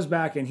 So he goes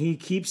back and he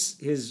keeps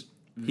his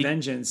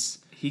vengeance.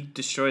 He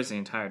destroys the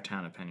entire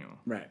town of Penuel.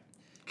 Right.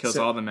 Kills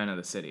all the men of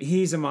the city.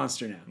 He's a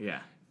monster now. Yeah.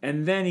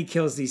 And then he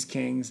kills these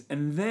kings,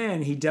 and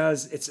then he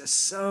does. It's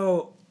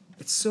so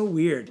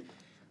weird.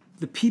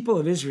 The people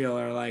of Israel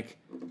are like,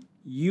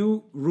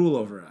 you rule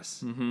over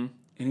us. And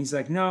he's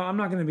like, no, I'm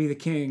not going to be the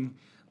king.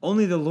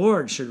 Only the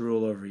Lord should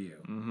rule over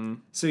you.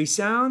 So he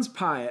sounds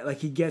pious, like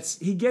he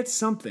gets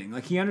something,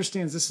 like he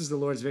understands this is the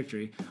Lord's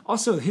victory.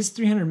 Also, his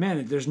 300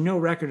 men, there's no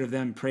record of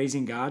them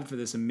praising God for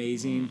this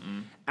amazing,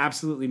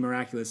 absolutely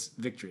miraculous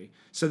victory.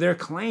 So they're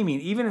claiming,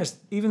 even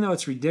though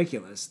it's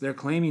ridiculous, they're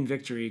claiming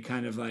victory,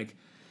 kind of like,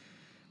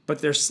 but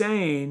they're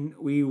saying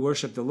we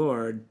worship the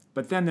Lord,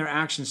 but then their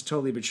actions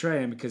totally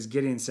betray him, because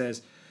Gideon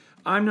says,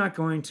 I'm not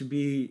going to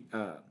be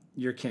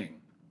your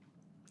king,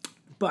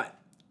 but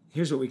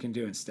here's what we can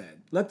do instead.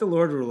 Let the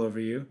Lord rule over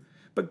you,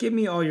 but give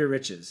me all your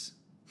riches.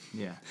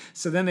 Yeah.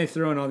 So then they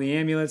throw in all the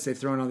amulets. They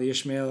throw in all the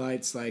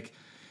Ishmaelites. Like,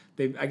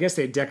 I guess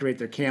they decorate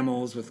their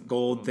camels with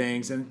gold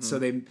things. And so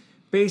they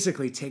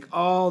basically take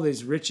all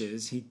these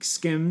riches. He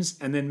skims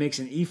and then makes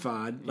an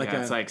ephod.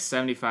 It's like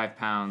 75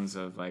 pounds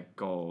of like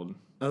gold.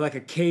 Like a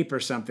cape or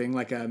something.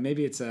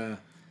 Maybe it's a...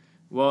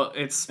 Well,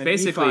 it's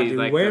basically ephod,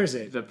 like wears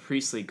the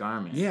priestly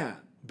garment. Yeah,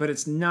 but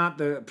it's not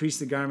the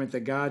priestly garment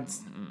that God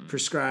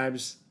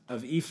prescribes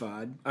of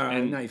ephod,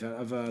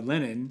 of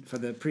linen for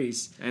the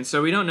priests. And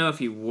so we don't know if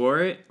he wore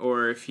it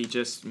or if he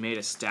just made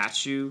a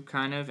statue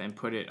kind of and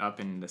put it up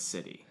in the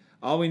city.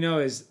 All we know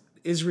is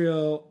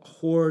Israel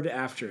whored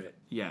after it.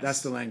 Yes.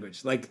 That's the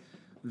language. Like,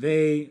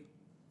 they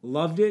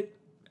loved it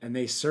and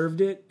they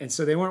served it. And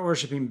so they weren't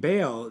worshiping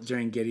Baal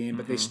during Gideon,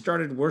 but they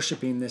started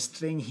worshiping this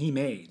thing he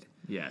made.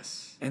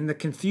 Yes. And the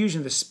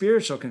confusion, the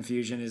spiritual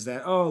confusion, is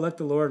that, let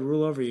the Lord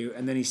rule over you.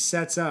 And then he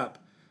sets up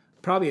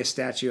probably a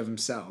statue of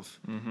himself,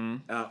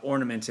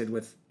 ornamented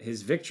with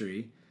his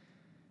victory.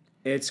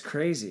 It's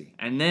crazy.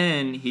 And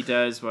then he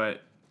does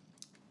what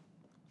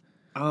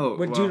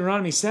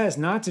Deuteronomy says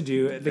not to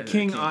do, the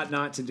king ought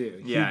not to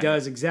do. Yeah, he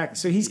does exactly.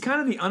 So he's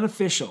kind of the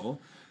unofficial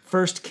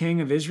first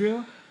king of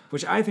Israel,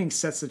 which I think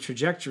sets the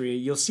trajectory.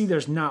 You'll see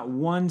there's not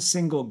one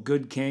single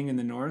good king in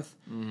the north,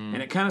 and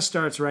it kind of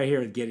starts right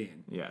here with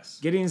Gideon. Yes.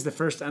 Gideon's the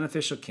first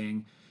unofficial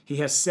king. He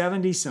has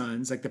 70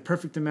 sons, like the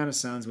perfect amount of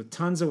sons, with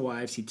tons of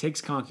wives. He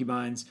takes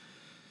concubines.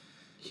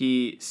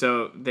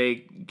 So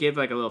they give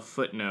like a little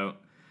footnote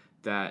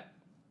that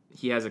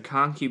he has a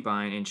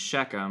concubine in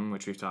Shechem,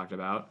 which we've talked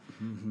about,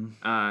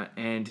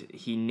 and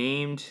he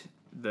named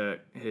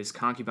his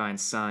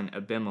concubine's son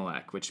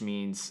Abimelech, which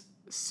means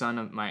son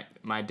of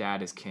my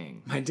dad is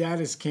king. My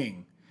dad is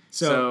king.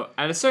 So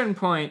at a certain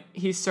point,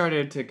 he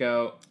started to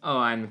go, oh,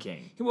 I'm the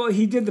king. Well,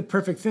 he did the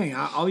perfect thing.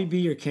 I'll be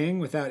your king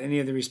without any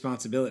of the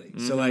responsibility.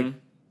 So,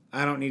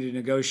 I don't need to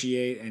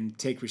negotiate and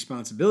take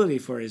responsibility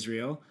for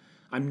Israel.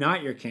 I'm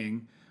not your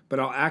king, but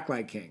I'll act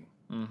like king.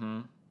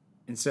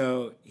 And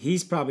so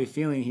he's probably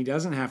feeling he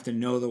doesn't have to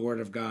know the word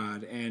of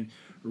God and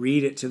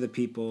read it to the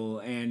people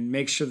and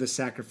make sure the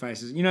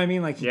sacrifices, you know what I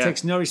mean? Like, he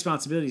takes no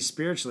responsibility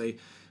spiritually,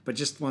 but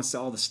just wants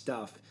all the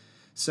stuff.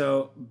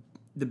 So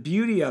the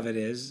beauty of it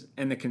is,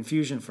 and the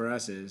confusion for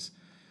us is,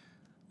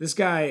 this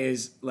guy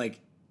is like,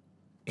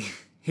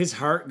 his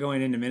heart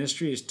going into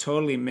ministry is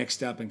totally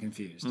mixed up and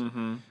confused.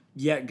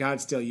 Yet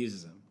God still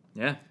uses him.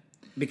 Yeah.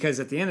 because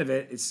at the end of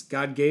it, it's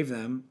God gave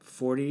them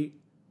 40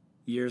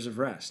 years of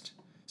rest.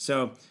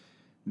 So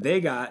they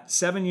got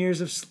 7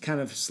 years of kind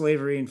of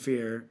slavery and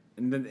fear,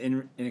 and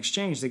then in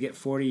exchange, they get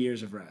 40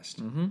 years of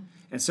rest. Mm-hmm.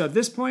 And so at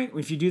this point,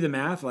 if you do the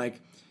math, like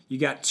you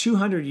got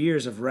 200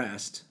 years of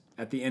rest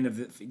at the end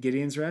of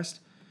Gideon's rest,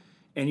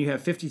 and you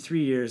have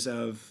 53 years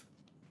of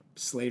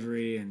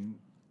slavery and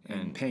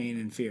pain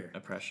and fear.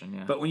 Oppression,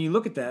 yeah. But when you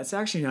look at that, it's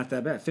actually not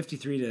that bad,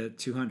 53 to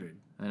 200.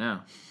 I know.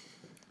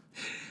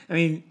 I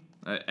mean,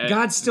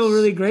 God's still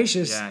really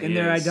gracious in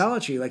their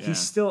idolatry. Like he's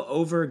still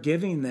over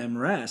giving them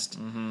rest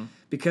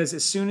because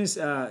as soon as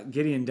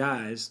Gideon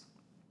dies,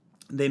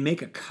 they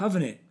make a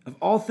covenant of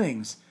all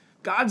things.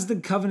 God's the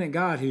covenant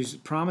God who's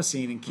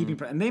promising and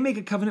keeping, and they make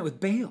a covenant with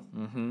Baal.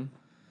 Mm-hmm.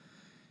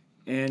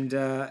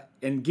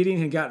 And Gideon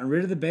had gotten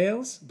rid of the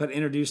Baals, but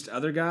introduced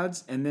other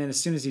gods. And then as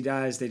soon as he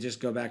dies, they just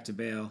go back to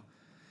Baal,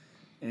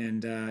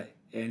 and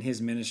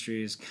his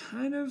ministry is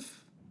kind of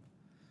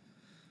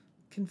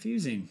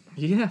confusing.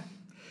 Yeah.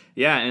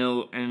 Yeah,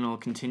 and it'll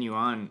continue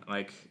on.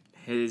 Like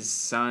his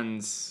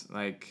sons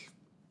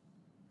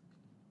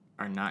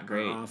are not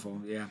great.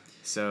 Awful, yeah.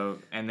 So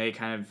and they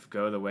kind of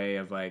go the way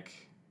of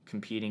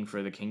competing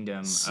for the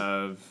kingdom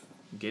of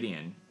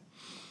Gideon.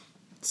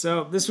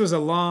 So this was a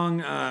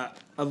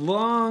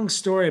long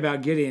story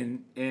about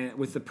Gideon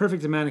with the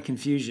perfect amount of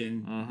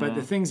confusion. Mm-hmm. But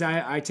the things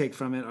I take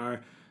from it are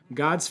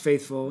God's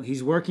faithful.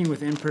 He's working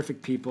with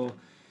imperfect people,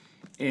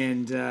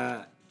 and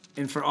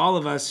for all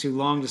of us who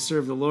long to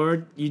serve the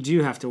Lord, you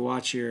do have to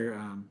watch your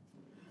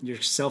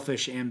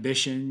selfish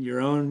ambition, your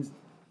own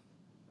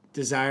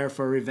desire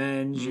for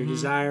revenge, your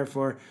desire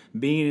for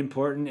being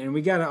important, and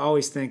we got to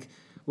always think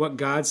what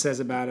God says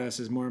about us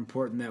is more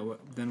important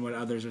than what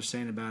others are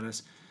saying about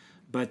us.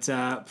 But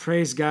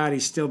praise God, he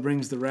still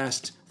brings the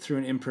rest through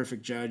an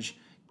imperfect judge,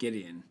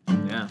 Gideon.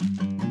 Yeah.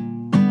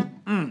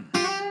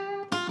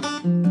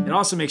 It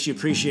also makes you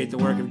appreciate the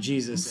work of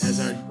Jesus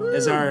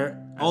as our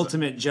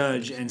ultimate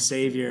judge and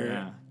savior.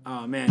 Yeah.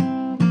 Oh,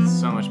 man.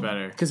 So much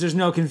better. Because there's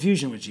no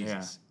confusion with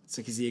Jesus. Yeah. It's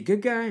like, is he a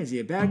good guy? Is he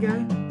a bad guy?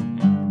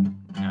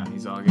 Yeah. No,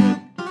 he's all good.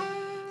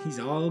 He's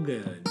all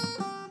good.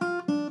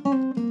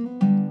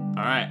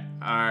 All right.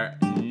 Our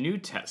New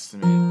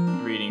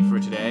Testament reading for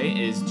today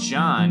is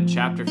John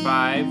chapter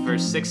 5,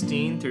 verse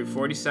 16 through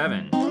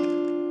 47.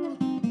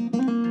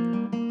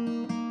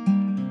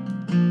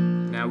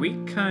 Now, we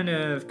kind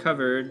of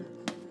covered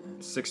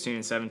 16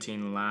 and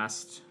 17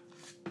 last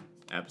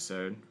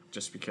episode,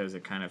 just because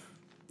it kind of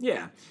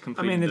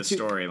completed the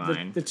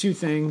storyline. The two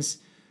things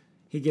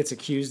he gets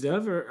accused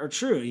of are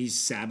true. He's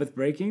Sabbath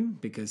breaking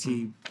because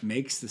he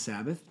makes the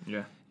Sabbath.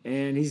 Yeah.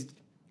 And he's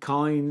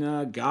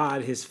calling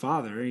God his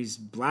father. He's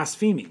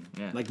blaspheming.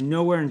 Yeah. Like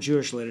nowhere in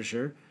Jewish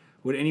literature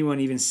would anyone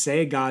even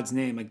say God's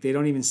name. Like they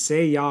don't even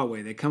say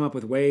Yahweh. They come up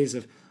with ways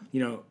of,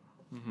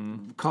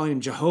 calling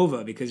him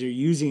Jehovah because you're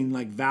using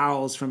like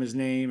vowels from his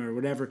name or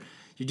whatever.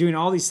 You're doing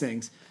all these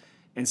things.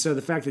 And so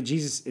the fact that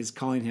Jesus is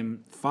calling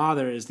him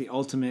Father is the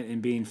ultimate in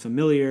being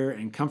familiar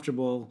and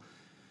comfortable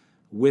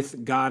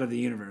with God of the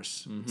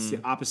universe. Mm-hmm. It's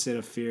the opposite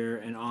of fear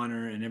and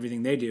honor and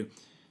everything they do.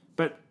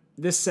 But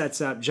this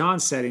sets up,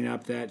 John's setting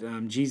up that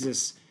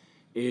Jesus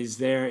is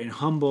there in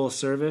humble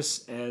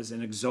service as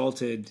an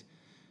exalted,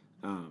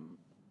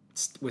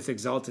 with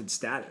exalted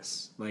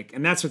status.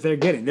 And that's what they're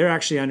getting. They're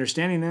actually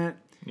understanding that.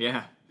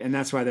 Yeah. And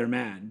that's why they're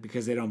mad,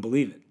 because they don't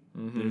believe it.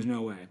 Mm-hmm. There's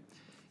no way.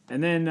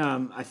 And then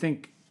I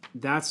think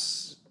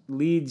that's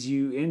leads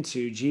you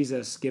into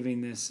Jesus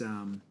giving this,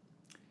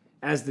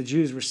 as the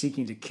Jews were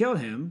seeking to kill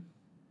him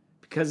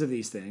because of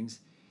these things,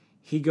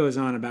 he goes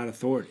on about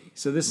authority.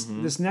 So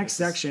this next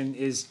section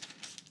is,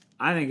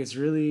 I think it's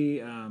really,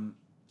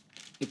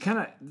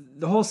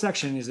 the whole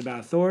section is about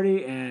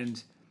authority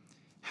and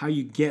how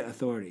you get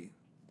authority,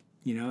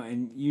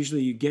 and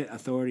usually you get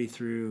authority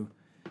through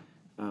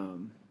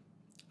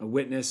a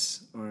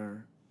witness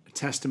or a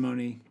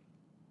testimony.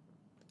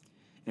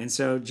 And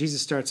so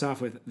Jesus starts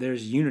off with,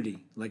 there's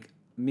unity. Like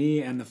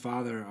me and the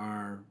Father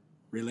are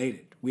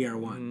related. We are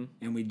one.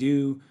 And we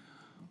do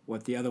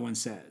what the other one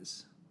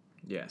says.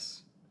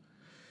 Yes.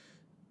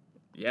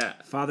 Yeah.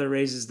 Father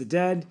raises the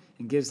dead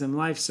and gives them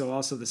life, so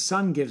also the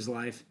Son gives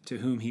life to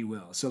whom he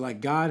will. So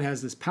like God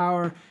has this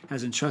power,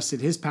 has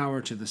entrusted his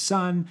power to the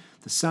Son.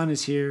 The Son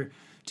is here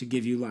to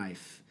give you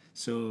life.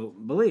 So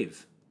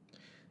believe.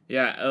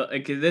 Yeah,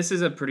 this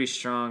is a pretty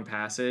strong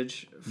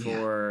passage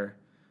for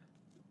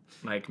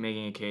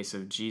making a case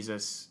of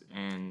Jesus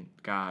and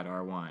God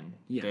are one.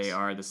 Yes. They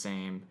are the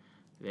same.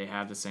 They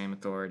have the same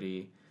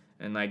authority.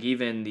 And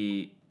even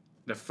the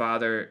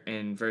Father,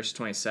 in verse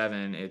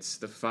 27, it's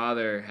the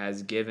Father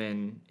has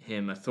given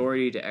him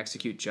authority to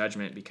execute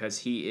judgment because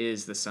he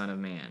is the Son of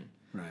Man.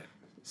 Right.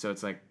 So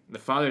it's the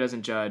Father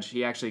doesn't judge.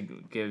 He actually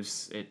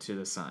gives it to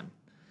the Son.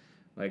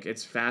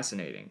 It's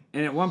fascinating.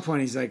 And at one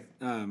point he's like,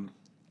 I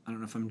don't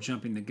know if I'm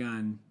jumping the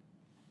gun,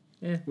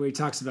 where he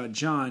talks about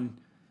John.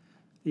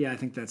 Yeah, I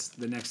think that's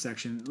the next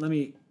section. Let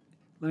me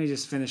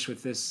just finish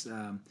with this.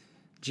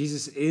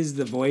 Jesus is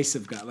the voice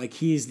of God.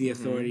 He is the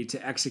authority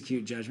to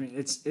execute judgment.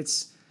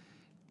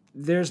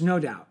 There's no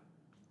doubt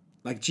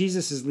like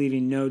Jesus is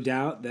leaving no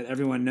doubt that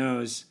everyone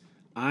knows,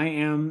 I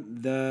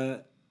am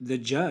the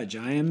judge.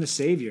 I am the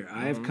Savior.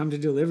 I have come to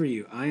deliver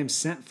you. I am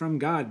sent from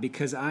God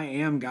because I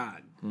am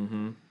God.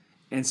 Mm-hmm.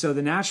 And so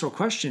the natural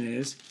question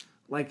is,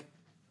 like,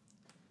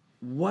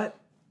 what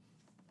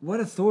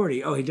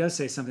authority? Oh, he does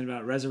say something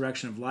about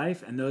resurrection of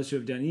life and those who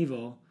have done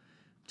evil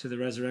to the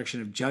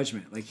resurrection of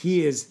judgment. Like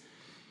he's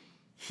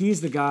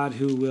the God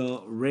who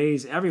will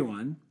raise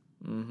everyone.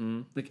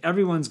 Mm-hmm. Like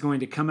everyone's going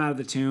to come out of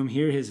the tomb,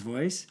 hear his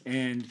voice.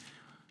 And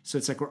so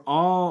it's like we're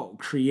all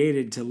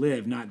created to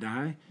live, not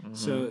die. Mm-hmm.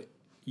 So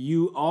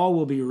you all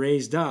will be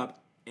raised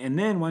up. And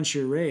then once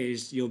you're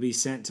raised, you'll be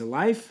sent to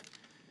life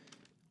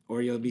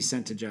or you'll be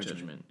sent to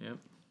judgment. Yep.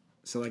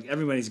 So like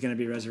everybody's going to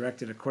be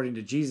resurrected according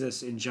to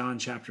Jesus in John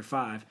chapter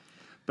 5.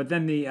 But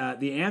then the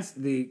answer,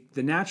 the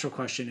natural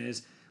question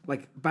is,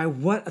 like, by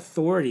what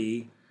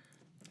authority,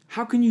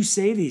 how can you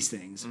say these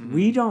things? Mm-hmm.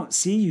 We don't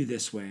see you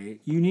this way.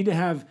 You need to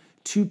have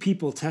two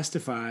people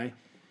testify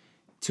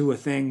to a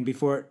thing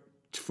for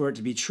it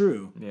to be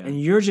true. Yeah. And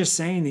you're just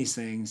saying these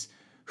things.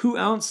 Who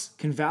else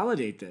can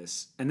validate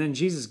this? And then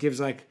Jesus gives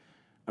like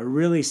a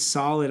really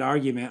solid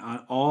argument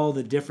on all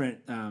the different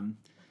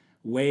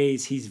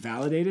ways he's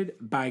validated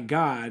by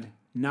God,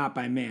 not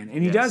by man.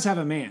 And he does have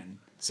a man.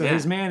 So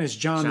his man is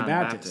John the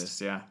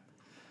Baptist. Yeah.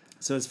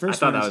 So his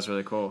first I thought that was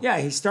really cool. Yeah,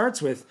 he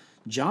starts with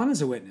John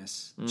as a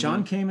witness. Mm-hmm.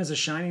 John came as a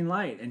shining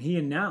light, and he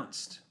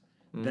announced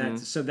that.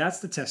 So that's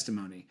the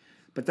testimony.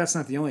 But that's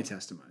not the only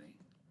testimony.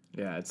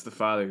 Yeah, it's the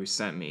Father who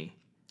sent me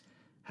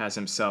has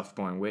himself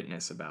borne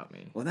witness about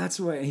me. Well, that's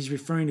what he's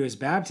referring to his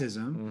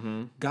baptism.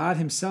 Mm-hmm. God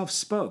himself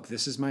spoke,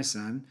 "This is my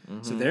son."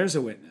 Mm-hmm. So there's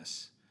a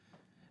witness.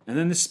 And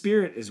then the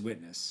Spirit is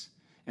witness.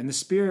 And the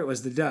Spirit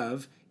was the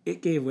dove.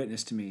 It gave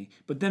witness to me.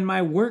 But then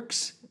my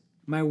works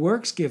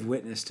give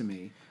witness to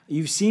me.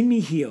 You've seen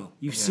me heal.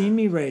 You've seen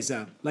me raise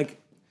up. Like,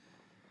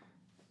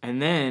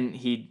 and then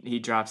he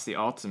drops the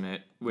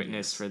ultimate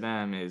witness for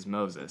them is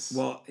Moses.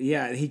 Well,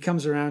 yeah, he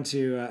comes around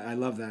to, I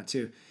love that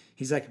too.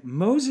 He's like,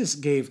 Moses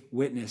gave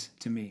witness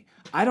to me.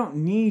 I don't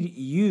need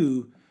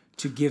you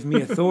to give me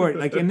authority.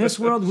 Like in this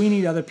world, we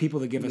need other people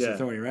to give us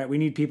authority, right? We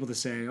need people to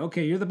say,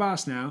 okay, you're the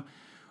boss now,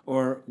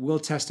 or we'll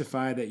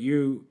testify that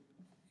you're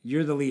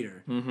the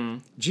leader. Mm-hmm.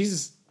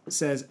 Jesus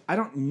says, I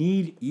don't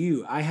need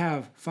you. I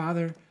have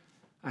Father,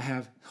 I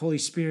have Holy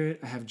Spirit,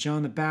 I have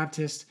John the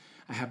Baptist,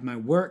 I have my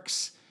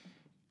works,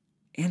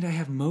 and I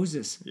have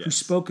Moses who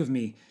spoke of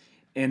me.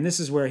 And this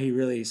is where he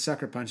really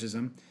sucker punches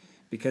them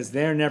because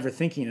they're never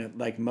thinking of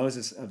like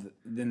Moses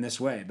in this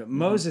way. But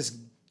Moses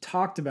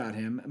talked about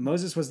him.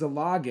 Moses was the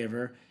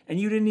lawgiver, and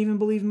you didn't even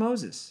believe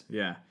Moses.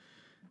 Yeah.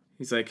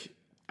 He's like,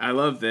 I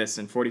love this.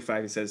 In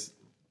 45, he says,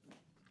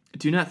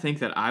 do not think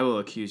that I will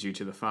accuse you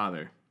to the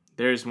Father.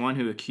 There is one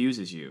who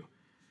accuses you,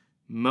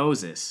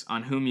 Moses,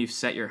 on whom you've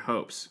set your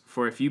hopes.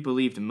 For if you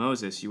believed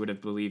Moses, you would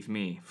have believed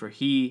me, for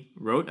he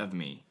wrote of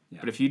me. Yeah.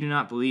 But if you do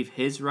not believe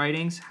his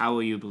writings, how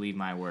will you believe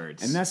my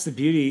words? And that's the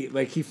beauty.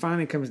 Like, he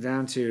finally comes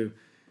down to,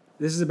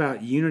 this is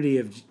about unity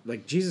of,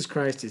 like, Jesus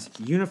Christ is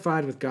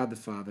unified with God the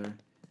Father.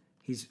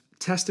 He's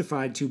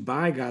testified to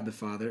by God the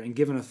Father and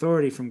given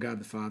authority from God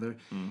the Father.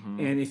 Mm-hmm.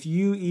 And if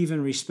you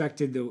even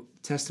respected the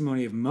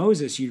testimony of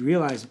Moses, you'd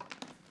realize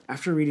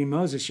after reading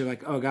Moses, you're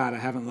like, oh God, I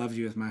haven't loved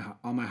you with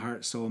all my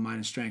heart, soul, mind,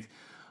 and strength.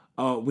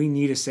 Oh, we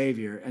need a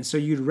Savior. And so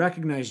you'd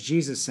recognize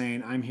Jesus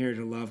saying, I'm here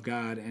to love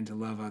God and to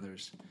love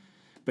others.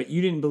 But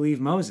you didn't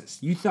believe Moses.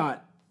 You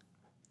thought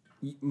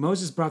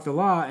Moses brought the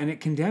law and it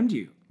condemned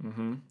you.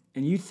 Mm-hmm.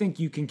 And you think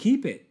you can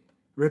keep it.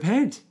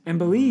 Repent and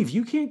believe.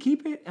 You can't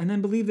keep it, and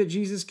then believe that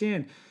Jesus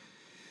can.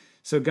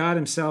 So God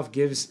himself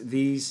gives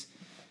these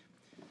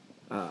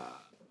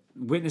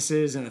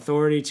witnesses and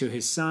authority to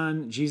his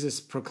son. Jesus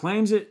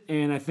proclaims it,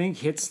 and I think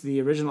hits the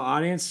original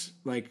audience,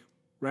 like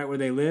right where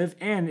they live.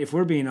 And if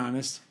we're being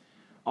honest,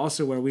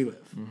 also where we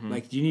live. Mm-hmm.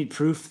 Like, do you need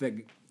proof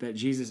that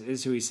Jesus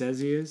is who he says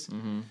he is?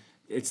 Mm-hmm.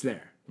 It's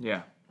there.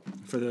 Yeah.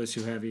 For those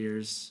who have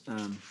ears.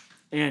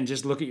 And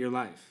just look at your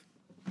life.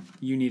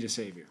 You need a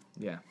Savior.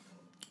 Yeah.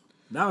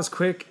 That was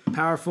quick,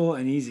 powerful,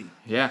 and easy.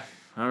 Yeah.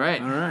 All right.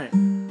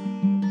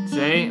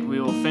 Today, we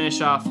will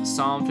finish off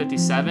Psalm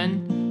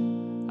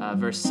 57,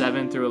 verse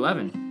 7 through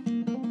 11.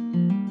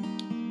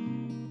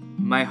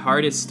 My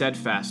heart is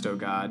steadfast, O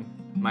God.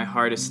 My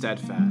heart is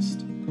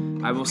steadfast.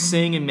 I will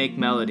sing and make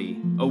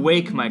melody.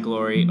 Awake, my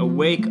glory.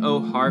 Awake, O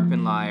harp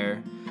and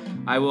lyre.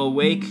 I will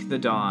awake the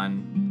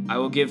dawn. I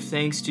will give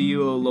thanks to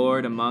you, O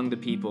Lord, among the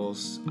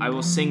peoples. I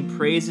will sing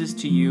praises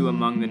to you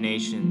among the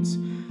nations.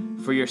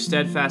 For your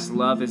steadfast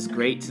love is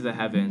great to the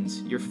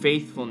heavens, your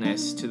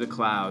faithfulness to the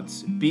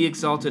clouds. Be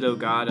exalted, O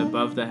God,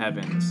 above the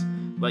heavens.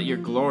 Let your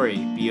glory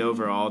be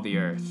over all the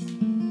earth.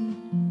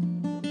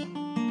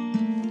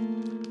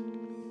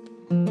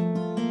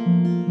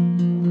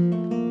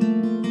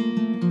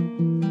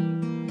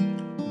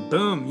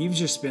 Boom, you've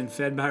just been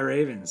fed by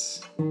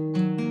ravens.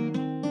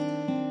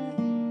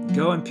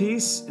 Go in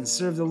peace and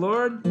serve the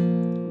Lord.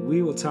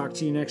 We will talk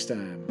to you next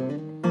time.